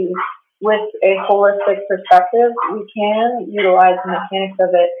philosophy with a holistic perspective, we can utilize the mechanics of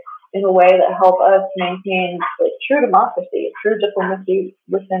it in a way that help us maintain true democracy, true diplomacy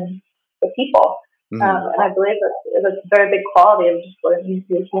within the people. Mm-hmm. And I believe that's a very big quality of just what it means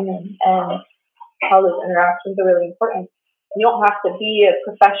to be human, and how those interactions are really important. You don't have to be a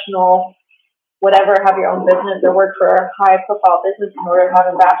professional, whatever, have your own business or work for a high-profile business in order to have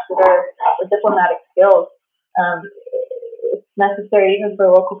ambassador or diplomatic skills. It's necessary even for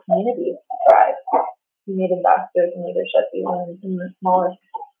local communities to thrive. You need ambassadors and leadership even in the smallest,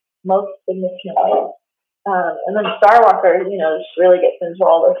 most significant ways. And then Star Walker, just really gets into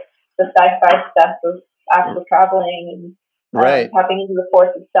all the sci-fi stuff of astral traveling and tapping into the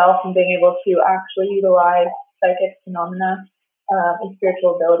force itself and being able to actually utilize psychic phenomena and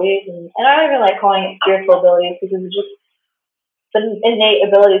spiritual abilities. And I don't even like calling it spiritual abilities because it's just the innate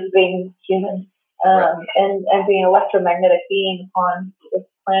abilities of being human. And being an electromagnetic being on this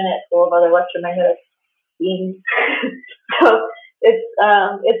planet full of other electromagnetic beings. So it's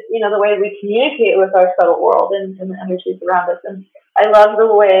the way we communicate with our subtle world and the energies around us. And I love the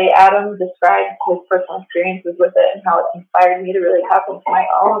way Adam describes his personal experiences with it and how it inspired me to really tap into my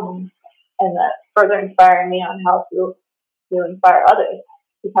own, and that further inspired me on how to inspire others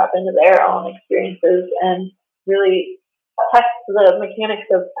to tap into their own experiences and really test the mechanics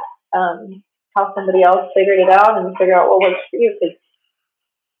of how somebody else figured it out and figure out what works for you. Because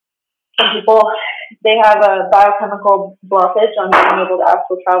some people, they have a biochemical blockage on being able to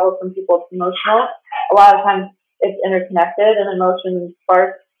astral travel. Some people, it's emotional. A lot of times it's interconnected, and emotion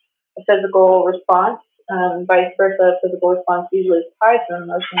sparks a physical response. Vice versa, physical response usually is tied to an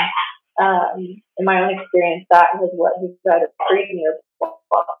emotion. In my own experience, that was what has freed me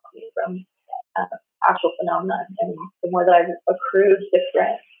from actual phenomena. And the more that I've accrued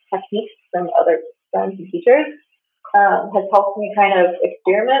different techniques from other friends and teachers, has helped me kind of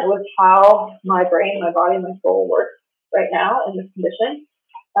experiment with how my brain, my body, my soul works right now in this condition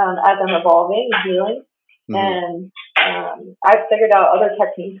as I'm evolving and healing. Mm-hmm. And I've figured out other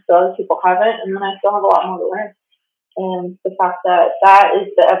techniques that other people haven't, and then I still have a lot more to learn. And the fact that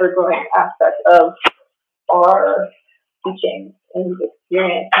is the ever-growing aspect of our teaching and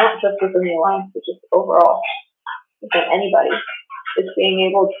experience, not just within the Alliance, but just overall within anybody, is being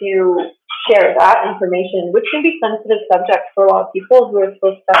able to share that information, which can be sensitive subjects for a lot of people who are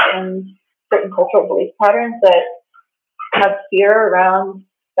still stuck in certain cultural belief patterns that have fear around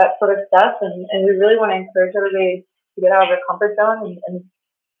that sort of stuff. And we really want to encourage everybody to get out of their comfort zone and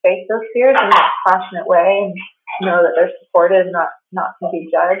face those fears in a passionate way, and know that they're supported, not to be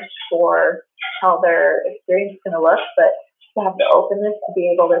judged for how their experience is going to look, but to have the openness to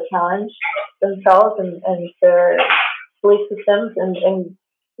be able to challenge themselves and their belief systems. And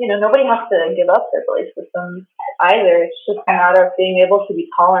nobody has to give up their belief systems either. It's just a matter of being able to be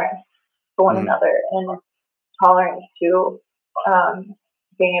tolerant to one another and tolerant to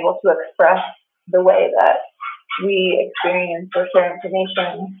being able to express the way that we experience or share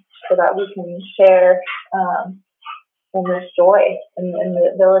information, so that we can share in this joy and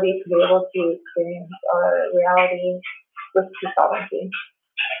the ability to be able to experience our reality with true sovereignty.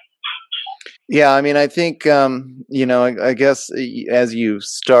 Yeah, I mean, I think, I guess as you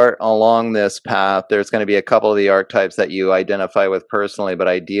start along this path, there's going to be a couple of the archetypes that you identify with personally, but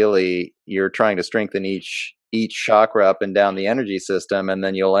ideally, you're trying to strengthen each chakra up and down the energy system, and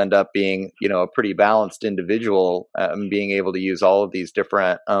then you'll end up being, a pretty balanced individual, being able to use all of these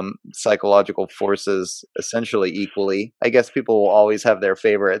different psychological forces essentially equally. I guess people will always have their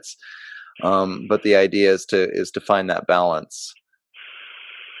favorites, but the idea is to find that balance.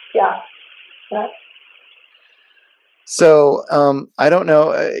 Yeah. Yeah. So I don't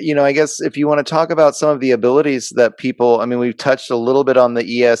know, I guess if you want to talk about some of the abilities that people, I mean, we've touched a little bit on the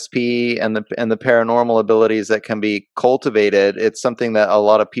ESP and the paranormal abilities that can be cultivated. It's something that a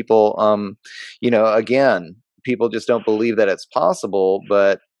lot of people, again, people just don't believe that it's possible.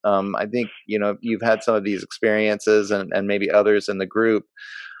 But I think, you've had some of these experiences and maybe others in the group.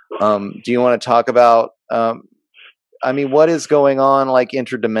 Do you want to talk about, what is going on like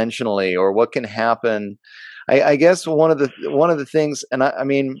interdimensionally, or what can happen? I guess one of the things, and I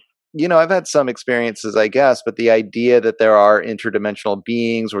mean, I've had some experiences, I guess, but the idea that there are interdimensional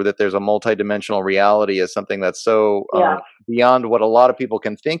beings or that there's a multidimensional reality is something that's so beyond what a lot of people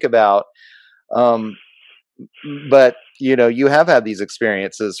can think about. But you have had these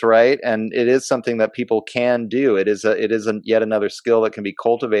experiences, right? And it is something that people can do. It is yet another skill that can be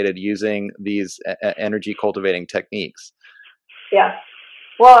cultivated using these energy cultivating techniques. Yeah.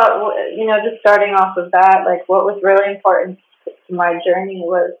 Well, just starting off with that, like what was really important to my journey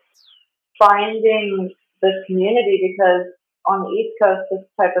was finding this community, because on the East Coast, this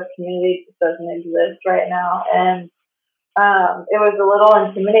type of community just doesn't exist right now. And it was a little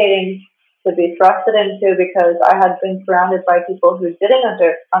intimidating to be thrusted into, because I had been surrounded by people who didn't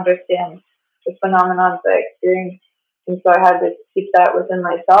understand the phenomenon that I experienced. And so I had to keep that within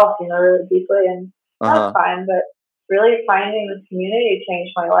myself, really deeply. And that's fine. But really finding this community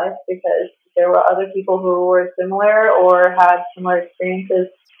changed my life, because there were other people who were similar or had similar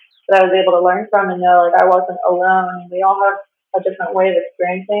experiences that I was able to learn from and know like I wasn't alone. We all have a different way of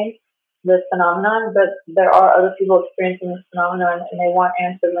experiencing this phenomenon, but there are other people experiencing this phenomenon and they want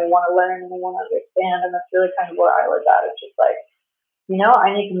answers and they want to learn and they want to understand. And that's really kind of where I was at. It's just like,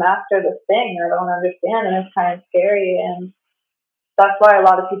 I need to master this thing I don't understand, and it's kind of scary. And that's why a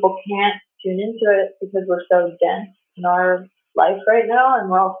lot of people can't tune into it, because we're so dense in our life right now and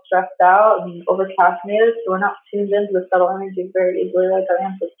we're all stressed out and overcaffeinated, so we're not tuned into the subtle energies very easily like our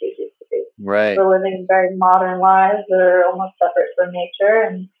ancestors used to be. Right. We're living very modern lives that are almost separate from nature,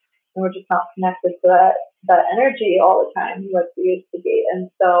 and we're just not connected to that energy all the time like we used to be. And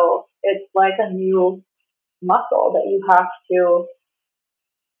so it's like a new muscle that you have to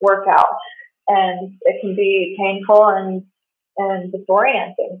work out, and it can be painful and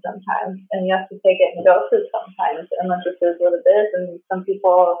disorienting sometimes, and you have to take it in doses sometimes, and that just is what it is. And some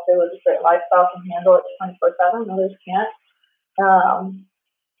people, if they live a certain lifestyle, can handle it 24/7, others can't.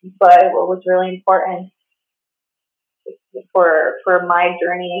 But what was really important for my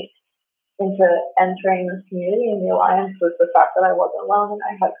journey into entering this community and the alliance was the fact that I wasn't alone, and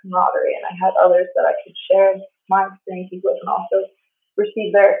I had camaraderie, and I had others that I could share my experiences with and also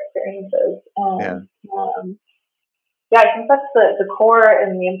receive their experiences. And I think that's the core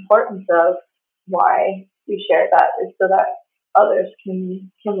and the importance of why we share that, is so that others can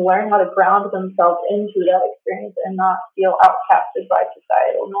learn how to ground themselves into that experience and not feel outcasted by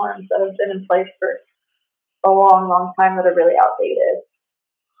societal norms that have been in place for a long, long time that are really outdated.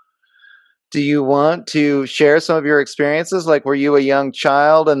 Do you want to share some of your experiences? Like, were you a young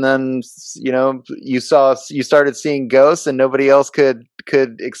child and then, you started seeing ghosts and nobody else could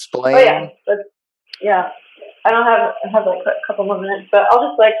explain? Oh, yeah. I don't have like a couple more minutes, but I'll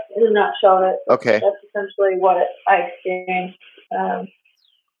just like in a nutshell that that's essentially what I experienced. And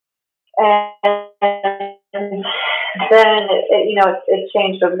then it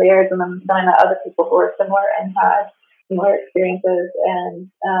changed over the years, and then I met other people who were similar and had similar experiences. And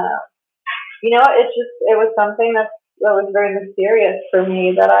it was something that was very mysterious for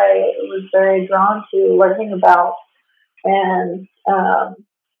me, that I was very drawn to learning about. And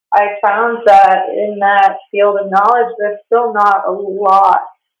I found that in that field of knowledge, there's still not a lot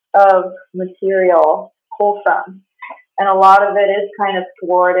of material to pull from. And a lot of it is kind of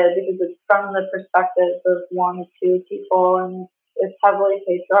thwarted because it's from the perspective of one or two people, and it's heavily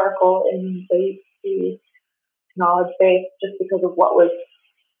patriarchal in the knowledge base, just because of what was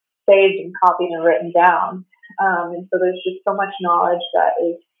saved and copied and written down. And so there's just so much knowledge that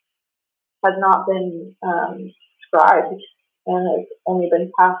has not been scribed, and has only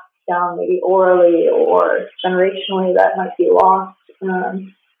been passed down maybe orally or generationally, that might be lost.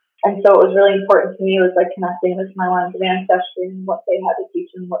 And so it was really important to me, was like connecting with my lines of ancestry and what they had to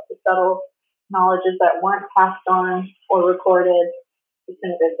teach and what the subtle knowledges that weren't passed on or recorded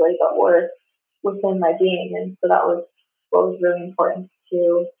definitively, but were within my being. And so that was what was really important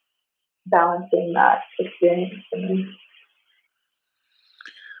to balancing that experience for me.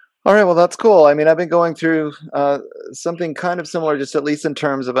 All right, well, that's cool. I mean, I've been going through something kind of similar, just at least in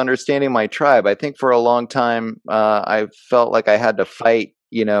terms of understanding my tribe. I think for a long time, I felt like I had to fight,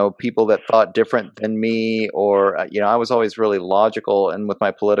 people that thought different than me, or, I was always really logical and with my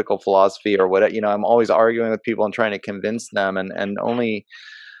political philosophy or whatever, I'm always arguing with people and trying to convince them. And only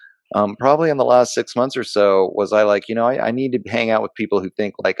probably in the last 6 months or so was I like, I need to hang out with people who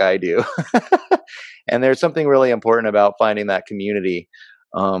think like I do. And there's something really important about finding that community.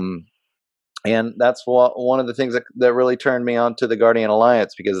 And that's one of the things that really turned me on to the Guardian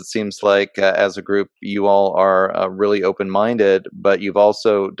Alliance, because it seems like as a group, you all are really open-minded, but you've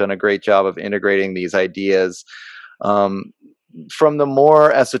also done a great job of integrating these ideas from the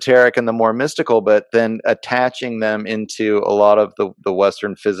more esoteric and the more mystical, but then attaching them into a lot of the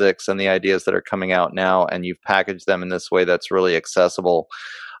Western physics and the ideas that are coming out now. And you've packaged them in this way that's really accessible.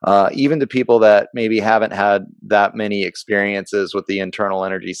 Even to people that maybe haven't had that many experiences with the internal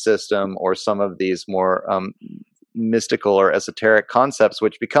energy system or some of these more mystical or esoteric concepts,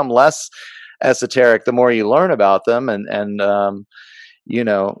 which become less esoteric the more you learn about them.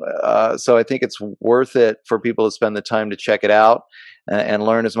 So I think it's worth it for people to spend the time to check it out and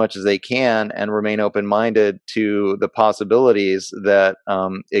learn as much as they can and remain open-minded to the possibilities that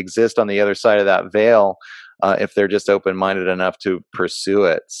exist on the other side of that veil. If they're just open-minded enough to pursue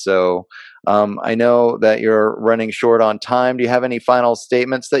it. So I know that you're running short on time. Do you have any final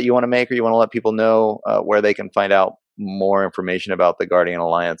statements that you want to make, or you want to let people know where they can find out more information about the Guardian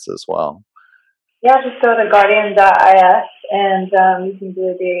Alliance as well? Yeah, just go to guardian.is and you can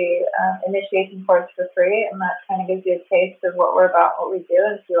do the initiation course for free, and that kind of gives you a taste of what we're about, what we do,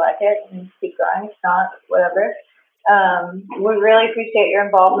 and if you like it, and keep going. If not, whatever. We really appreciate your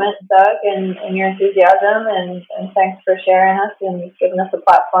involvement, Doug, and your enthusiasm, and thanks for sharing us and giving us a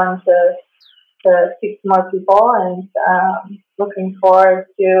platform to speak to more people, and looking forward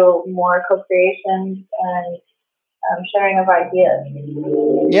to more co-creation and sharing of ideas.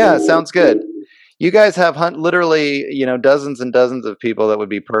 Yeah, sounds good. You guys have literally, dozens and dozens of people that would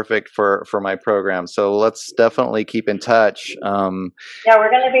be perfect for my program. So let's definitely keep in touch. Yeah,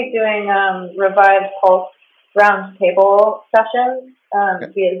 we're going to be doing Revived Pulse roundtable sessions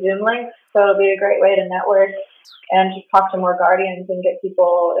via Zoom links. So it'll be a great way to network and just talk to more Guardians and get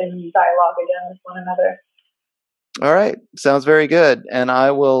people in dialogue again with one another. All right. Sounds very good. And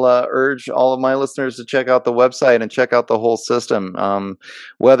I will urge all of my listeners to check out the website and check out the whole system.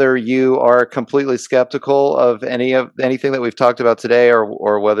 Whether you are completely skeptical of anything that we've talked about today,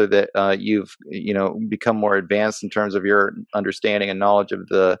 or whether that you've become more advanced in terms of your understanding and knowledge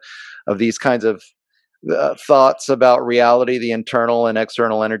of these kinds of thoughts about reality, the internal and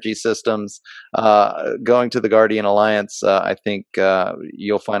external energy systems, going to the Guardian Alliance, I think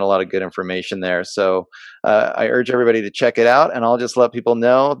you'll find a lot of good information there. So I urge everybody to check it out, and I'll just let people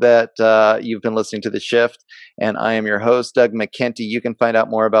know that you've been listening to The Shift, and I am your host, Doug McKenty. You can find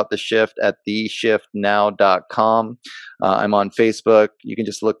out more about The Shift at theshiftnow.com. I'm on Facebook. You can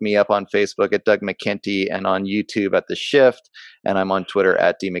just look me up on Facebook at Doug McKenty, and on YouTube at The Shift, and I'm on Twitter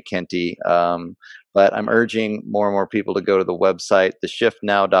at dmckenty. But I'm urging more and more people to go to the website,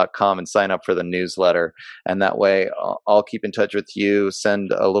 theshiftnow.com, and sign up for the newsletter. And that way, I'll keep in touch with you,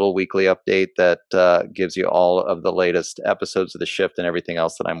 send a little weekly update that gives you all of the latest episodes of The Shift and everything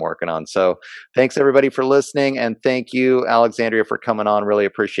else that I'm working on. So thanks, everybody, for listening. And thank you, Alexandria, for coming on. Really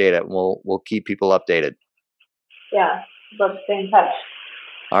appreciate it. We'll keep people updated. Yeah, love to stay in touch.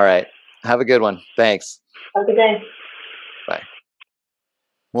 All right. Have a good one. Thanks. Have a good day. Bye.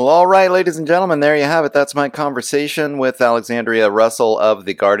 Well, all right, ladies and gentlemen, there you have it. That's my conversation with Alexandria Russell of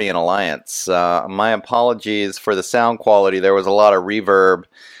the Guardian Alliance. My apologies for the sound quality. There was a lot of reverb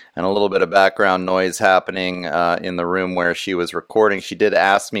and a little bit of background noise happening in the room where she was recording. She did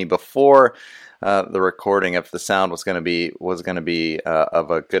ask me before the recording if the sound was going to be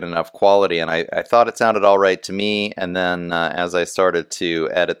of a good enough quality, and I thought it sounded all right to me. And then as I started to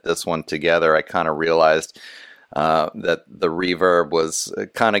edit this one together, I kind of realized that the reverb was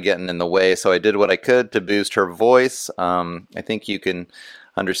kind of getting in the way, so I did what I could to boost her voice. I think you can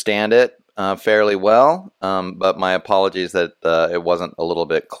understand it fairly well, but my apologies that it wasn't a little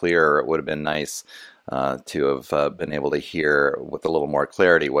bit clearer. It would have been nice to have been able to hear with a little more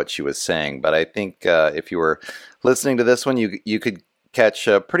clarity what she was saying. But I think if you were listening to this one, you could catch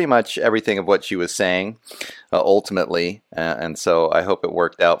pretty much everything of what she was saying ultimately, and so I hope it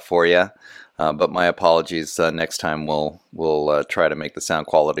worked out for you. But my apologies. Next time we'll try to make the sound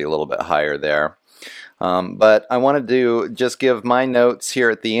quality a little bit higher there. But I wanted to just give my notes here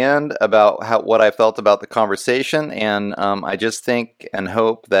at the end about what I felt about the conversation, and I just think and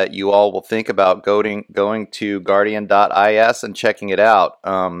hope that you all will think about going to Guardian.is and checking it out.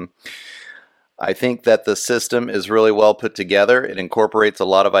 I think that the system is really well put together. It incorporates a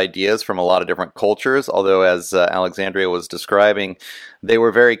lot of ideas from a lot of different cultures, although as Alexandria was describing, they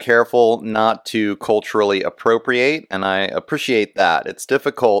were very careful not to culturally appropriate, and I appreciate that. It's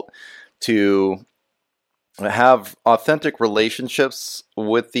difficult to have authentic relationships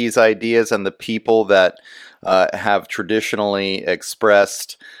with these ideas and the people that have traditionally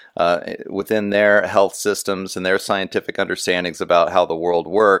expressed within their health systems and their scientific understandings about how the world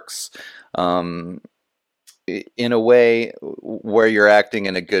works, in a way where you're acting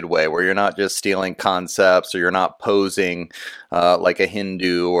in a good way, where you're not just stealing concepts, or you're not posing like a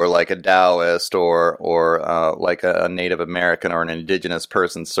Hindu or like a Taoist or like a Native American or an indigenous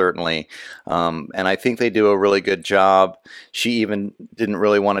person, certainly. And I think they do a really good job. She even didn't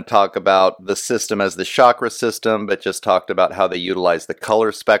really want to talk about the system as the chakra system, but just talked about how they utilize the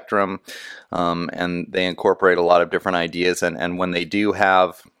color spectrum, and they incorporate a lot of different ideas. And when they do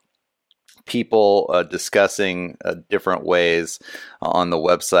have people discussing different ways on the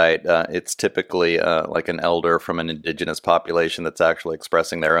website, it's typically like an elder from an indigenous population that's actually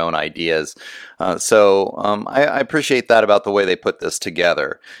expressing their own ideas. So I appreciate that about the way they put this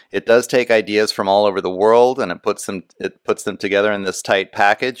together. It does take ideas from all over the world, and it puts them together in this tight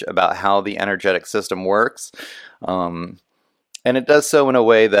package about how the energetic system works. And it does so in a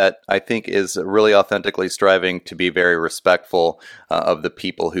way that I think is really authentically striving to be very respectful of the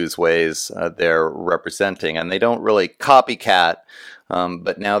people whose ways they're representing. And they don't really copycat,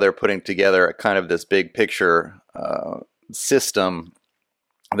 but now they're putting together a kind of this big picture system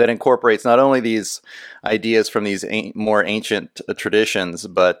that incorporates not only these ideas from these more ancient traditions,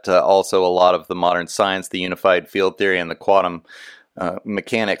 but also a lot of the modern science, the unified field theory, and the quantum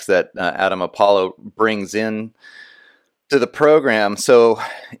mechanics that Adam Apollo brings in to the program. So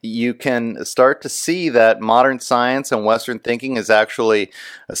you can start to see that modern science and Western thinking is actually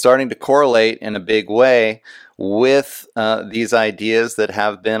starting to correlate in a big way with these ideas that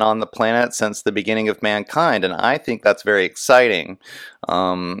have been on the planet since the beginning of mankind. And I think that's very exciting.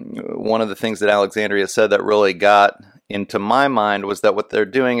 One of the things that Alexandria said that really got into my mind was that what they're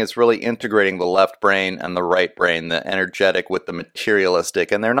doing is really integrating the left brain and the right brain, the energetic with the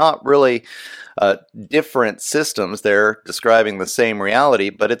materialistic. And they're not really different systems. They're describing the same reality,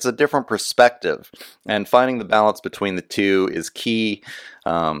 but it's a different perspective. And finding the balance between the two is key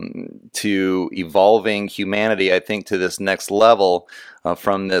to evolving humanity, I think, to this next level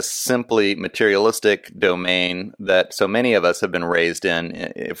from this simply materialistic domain that so many of us have been raised in,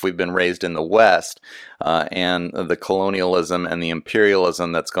 if we've been raised in the West, and the colonialism and the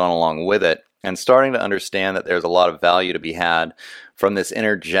imperialism that's gone along with it, and starting to understand that there's a lot of value to be had from this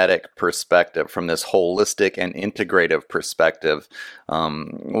energetic perspective, from this holistic and integrative perspective.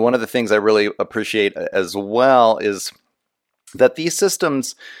 One of the things I really appreciate as well is that these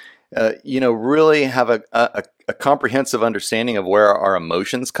systems, really have a comprehensive understanding of where our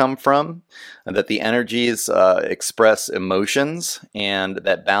emotions come from, and that the energies express emotions, and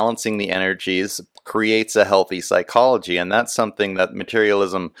that balancing the energies creates a healthy psychology. And that's something that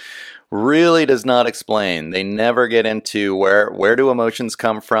materialism really does not explain. They never get into where do emotions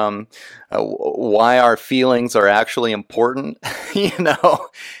come from, why our feelings are actually important,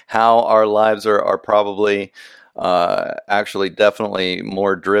 how our lives are probably actually definitely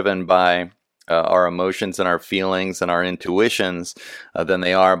more driven by our emotions and our feelings and our intuitions than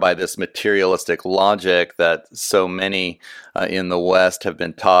they are by this materialistic logic that so many in the West have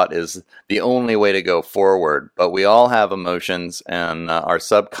been taught is the only way to go forward. But we all have emotions, and our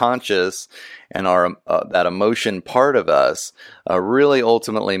subconscious and our that emotion part of us really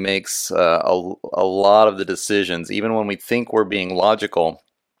ultimately makes a lot of the decisions, even when we think we're being logical.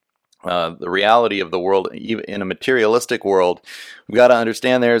 The reality of the world, even in a materialistic world, we've got to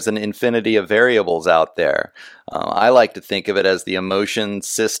understand there's an infinity of variables out there. I like to think of it as the emotion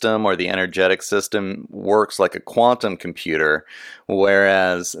system or the energetic system works like a quantum computer,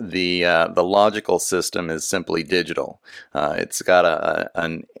 whereas the logical system is simply digital. It's got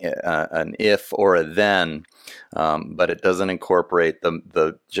an if or a then, but it doesn't incorporate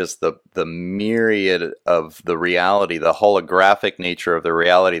the myriad of the reality, the holographic nature of the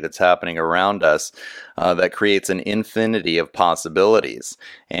reality that's happening around us that creates an infinity of possibilities.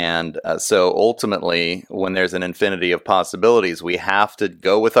 And so ultimately, when there's an infinity of possibilities, we have to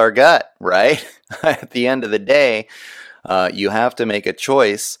go with our gut, right? At the end of the day, you have to make a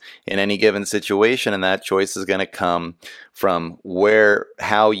choice in any given situation, and that choice is going to come from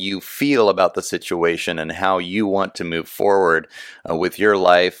how you feel about the situation and how you want to move forward with your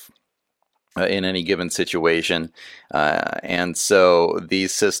life in any given situation. And so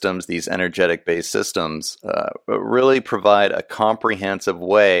these systems, these energetic-based systems, really provide a comprehensive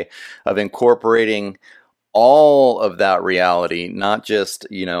way of incorporating all of that reality, not just,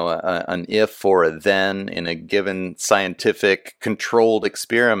 an if or a then in a given scientific controlled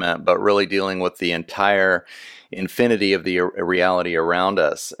experiment, but really dealing with the entire infinity of the reality around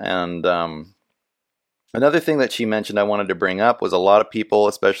us. And another thing that she mentioned I wanted to bring up was a lot of people,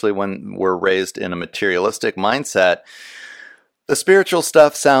 especially when we're raised in a materialistic mindset, the spiritual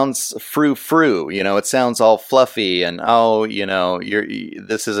stuff sounds frou-frou, it sounds all fluffy and,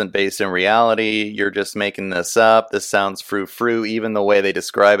 this isn't based in reality, you're just making this up, this sounds frou-frou, even the way they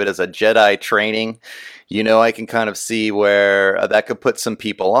describe it as a Jedi training, I can kind of see where that could put some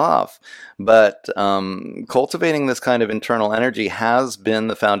people off. But cultivating this kind of internal energy has been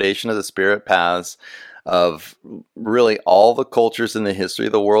the foundation of the spirit paths of really all the cultures in the history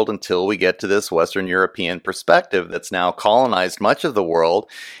of the world until we get to this Western European perspective that's now colonized much of the world,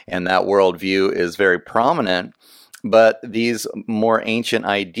 and that worldview is very prominent. But these more ancient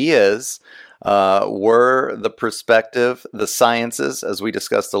ideas were the perspective, the sciences, as we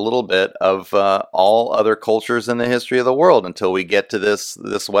discussed a little bit, of all other cultures in the history of the world until we get to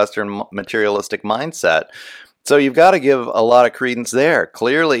this Western materialistic mindset. So you've got to give a lot of credence there.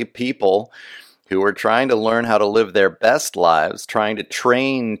 Clearly, people who are trying to learn how to live their best lives, trying to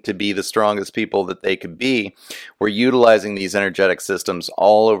train to be the strongest people that they could be, were utilizing these energetic systems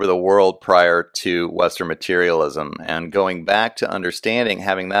all over the world prior to Western materialism. And going back to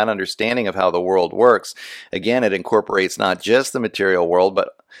having that understanding of how the world works, again, it incorporates not just the material world, but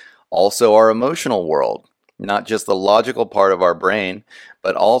also our emotional world. Not just the logical part of our brain,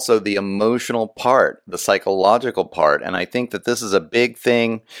 but also the emotional part, the psychological part. And I think that this is a big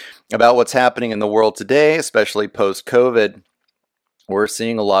thing about what's happening in the world today, especially post-COVID. We're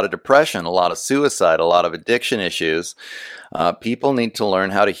seeing a lot of depression, a lot of suicide, a lot of addiction issues. People need to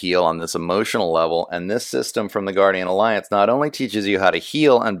learn how to heal on this emotional level. And this system from the Guardian Alliance not only teaches you how to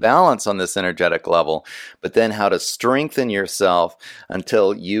heal and balance on this energetic level, but then how to strengthen yourself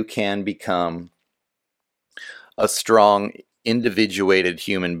until you can become a strong, individuated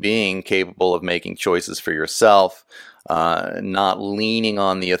human being capable of making choices for yourself, not leaning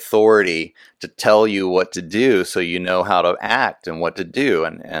on the authority to tell you what to do so you know how to act and what to do,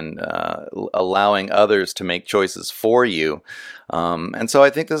 and allowing others to make choices for you. And so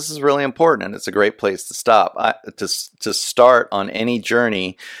I think this is really important, and it's a great place to to start on any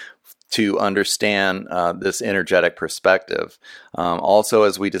journey to understand this energetic perspective. Also,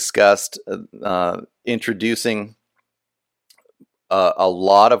 as we discussed, introducing a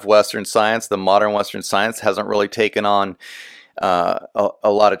lot of Western science. The modern Western science hasn't really taken on a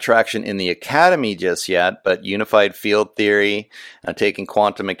lot of traction in the academy just yet, but unified field theory, taking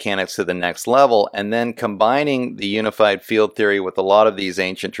quantum mechanics to the next level, and then combining the unified field theory with a lot of these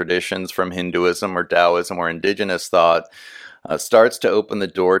ancient traditions from Hinduism or Taoism or indigenous thought, starts to open the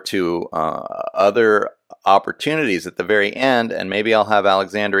door to other opportunities at the very end. And maybe I'll have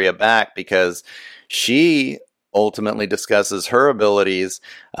Alexandria back because she ultimately discusses her abilities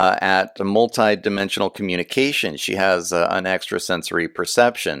at multi-dimensional communication. She has an extrasensory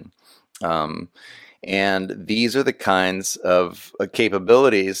perception. And these are the kinds of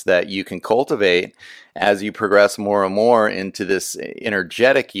capabilities that you can cultivate as you progress more and more into this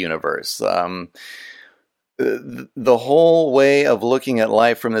energetic universe. The whole way of looking at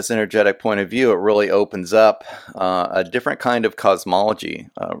life from this energetic point of view, it really opens up a different kind of cosmology,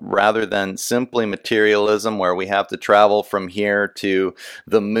 rather than simply materialism where we have to travel from here to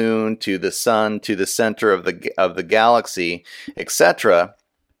the moon, to the sun, to the center of the galaxy, etc.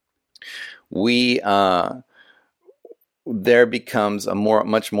 There becomes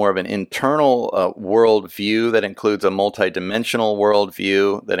much more of an internal worldview that includes a multidimensional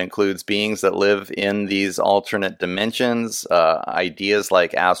worldview that includes beings that live in these alternate dimensions. Ideas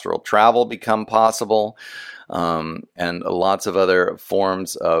like astral travel become possible, and lots of other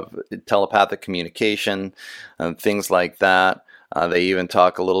forms of telepathic communication, things like that. They even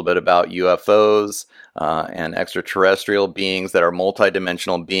talk a little bit about UFOs and extraterrestrial beings that are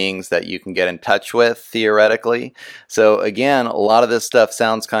multidimensional beings that you can get in touch with, theoretically. So again, a lot of this stuff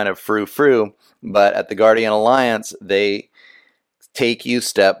sounds kind of frou-frou, but at the Guardian Alliance, they take you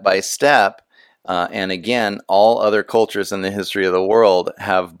step by step. And again, all other cultures in the history of the world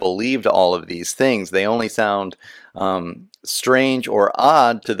have believed all of these things. They only sound strange or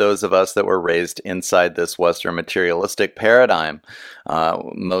odd to those of us that were raised inside this Western materialistic paradigm.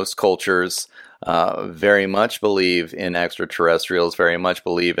 Most cultures very much believe in extraterrestrials, very much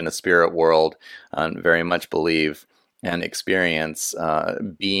believe in a spirit world, and very much believe and experience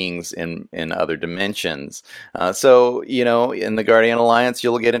beings in other dimensions. So, in the Guardian Alliance,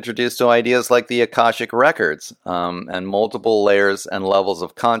 you'll get introduced to ideas like the Akashic Records and multiple layers and levels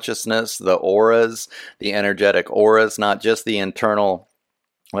of consciousness, the auras, the energetic auras, not just the internal,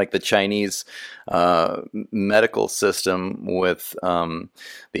 like the Chinese medical system with the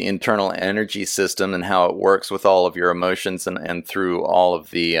internal energy system and how it works with all of your emotions and through all of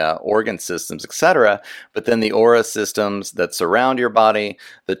the organ systems, etc. But then the aura systems that surround your body,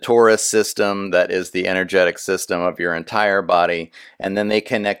 the torus system that is the energetic system of your entire body, and then they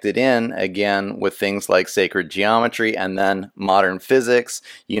connect it in again with things like sacred geometry and then modern physics,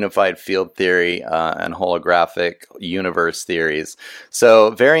 unified field theory, and holographic universe theories.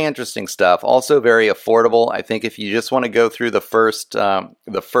 So very interesting stuff. Also very affordable. I think if you just want to go through the first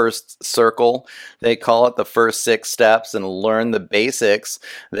circle, they call it, the first 6 steps, and learn the basics,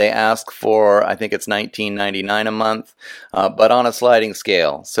 they ask for, I think it's $19.99 a month, but on a sliding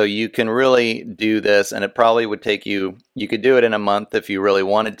scale. So you can really do this, and it probably would take you could do it in a month if you really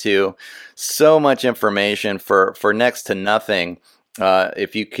wanted to. So much information for next to nothing.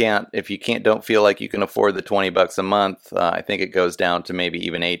 If you don't feel like you can afford the $20 a month, I think it goes down to maybe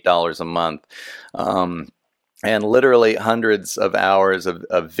even $8 a month. And literally hundreds of hours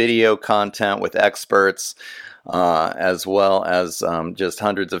of video content with experts, as well as just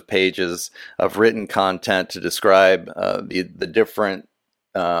hundreds of pages of written content to describe the different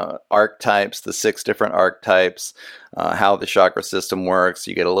archetypes, the 6 different archetypes, how the chakra system works.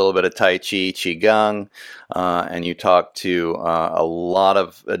 You get a little bit of Tai Chi, Qigong, and you talk to a lot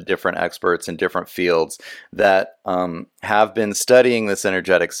of different experts in different fields that have been studying this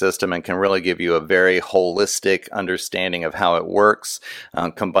energetic system and can really give you a very holistic understanding of how it works,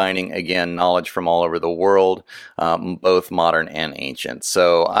 combining, again, knowledge from all over the world, both modern and ancient.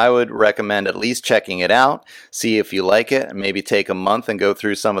 So I would recommend at least checking it out, see if you like it, and maybe take a month and go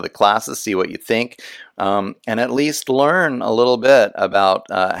through some of the classes, see what you think. And at least learn a little bit about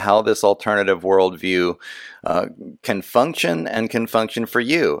how this alternative worldview can function for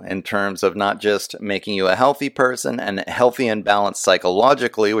you in terms of not just making you a healthy person and healthy and balanced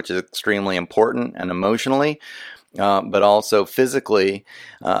psychologically, which is extremely important, and emotionally, but also physically,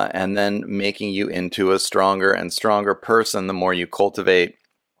 and then making you into a stronger and stronger person the more you cultivate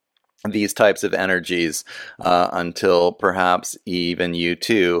these types of energies, until perhaps even you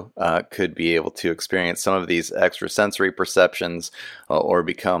too could be able to experience some of these extrasensory perceptions, or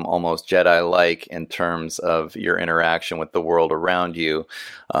become almost Jedi-like in terms of your interaction with the world around you,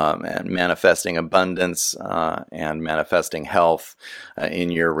 and manifesting abundance and manifesting health in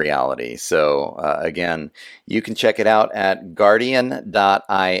your reality. So again, you can check it out at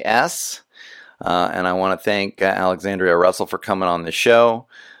guardian.is, and I want to thank Alexandria Russell for coming on the show.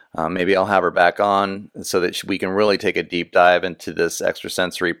 Maybe I'll have her back on so that we can really take a deep dive into this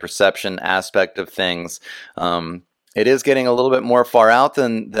extrasensory perception aspect of things. It is getting a little bit more far out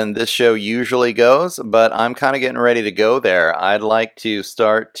than this show usually goes, but I'm kind of getting ready to go there. I'd like to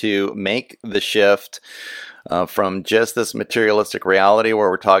start to make the shift from just this materialistic reality where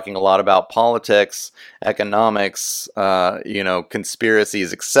we're talking a lot about politics, economics,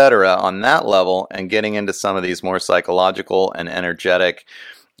 conspiracies, etc. on that level, and getting into some of these more psychological and energetic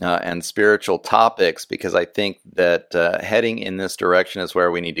and spiritual topics, because I think that heading in this direction is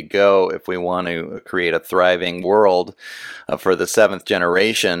where we need to go if we want to create a thriving world for the 7th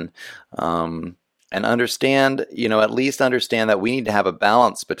generation. And understand, at least understand that we need to have a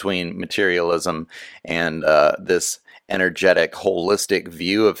balance between materialism and this energetic, holistic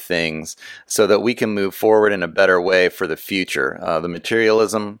view of things so that we can move forward in a better way for the future. The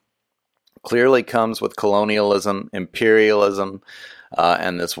materialism clearly comes with colonialism, imperialism,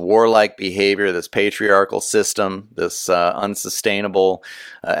 and this warlike behavior, this patriarchal system, this unsustainable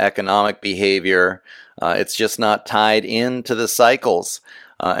economic behavior. It's just not tied into the cycles,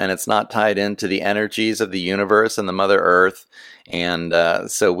 and it's not tied into the energies of the universe and the Mother Earth. And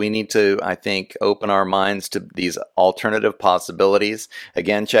so we need to, I think, open our minds to these alternative possibilities.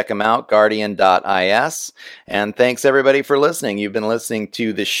 Again, check them out, guardian.is. And thanks, everybody, for listening. You've been listening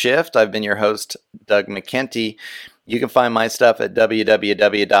to The Shift. I've been your host, Doug McKenty. You can find my stuff at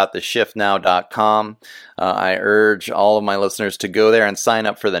www.theshiftnow.com. I urge all of my listeners to go there and sign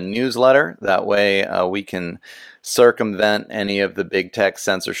up for the newsletter. That way we can circumvent any of the big tech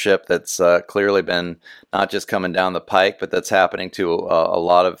censorship that's clearly been not just coming down the pike, but that's happening to a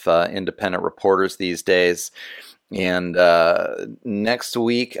lot of independent reporters these days. And next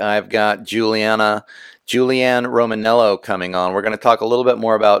week, I've got Julianne Romanello coming on. We're going to talk a little bit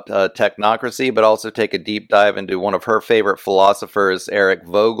more about technocracy, but also take a deep dive into one of her favorite philosophers, Eric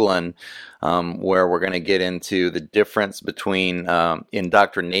Voegelin, where we're going to get into the difference between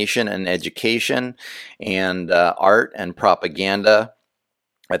indoctrination and education and art and propaganda.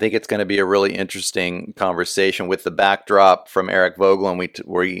 I think it's going to be a really interesting conversation with the backdrop from Eric Voegelin.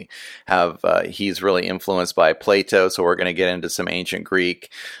 We have he's really influenced by Plato, so we're going to get into some ancient Greek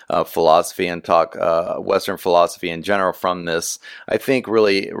philosophy and talk Western philosophy in general from this, I think,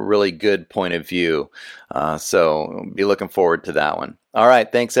 really good point of view. So be looking forward to that one. All right,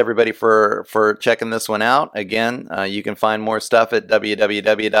 thanks everybody for checking this one out. Again, you can find more stuff at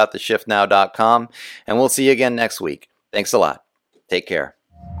www.theshiftnow.com, and we'll see you again next week. Thanks a lot. Take care.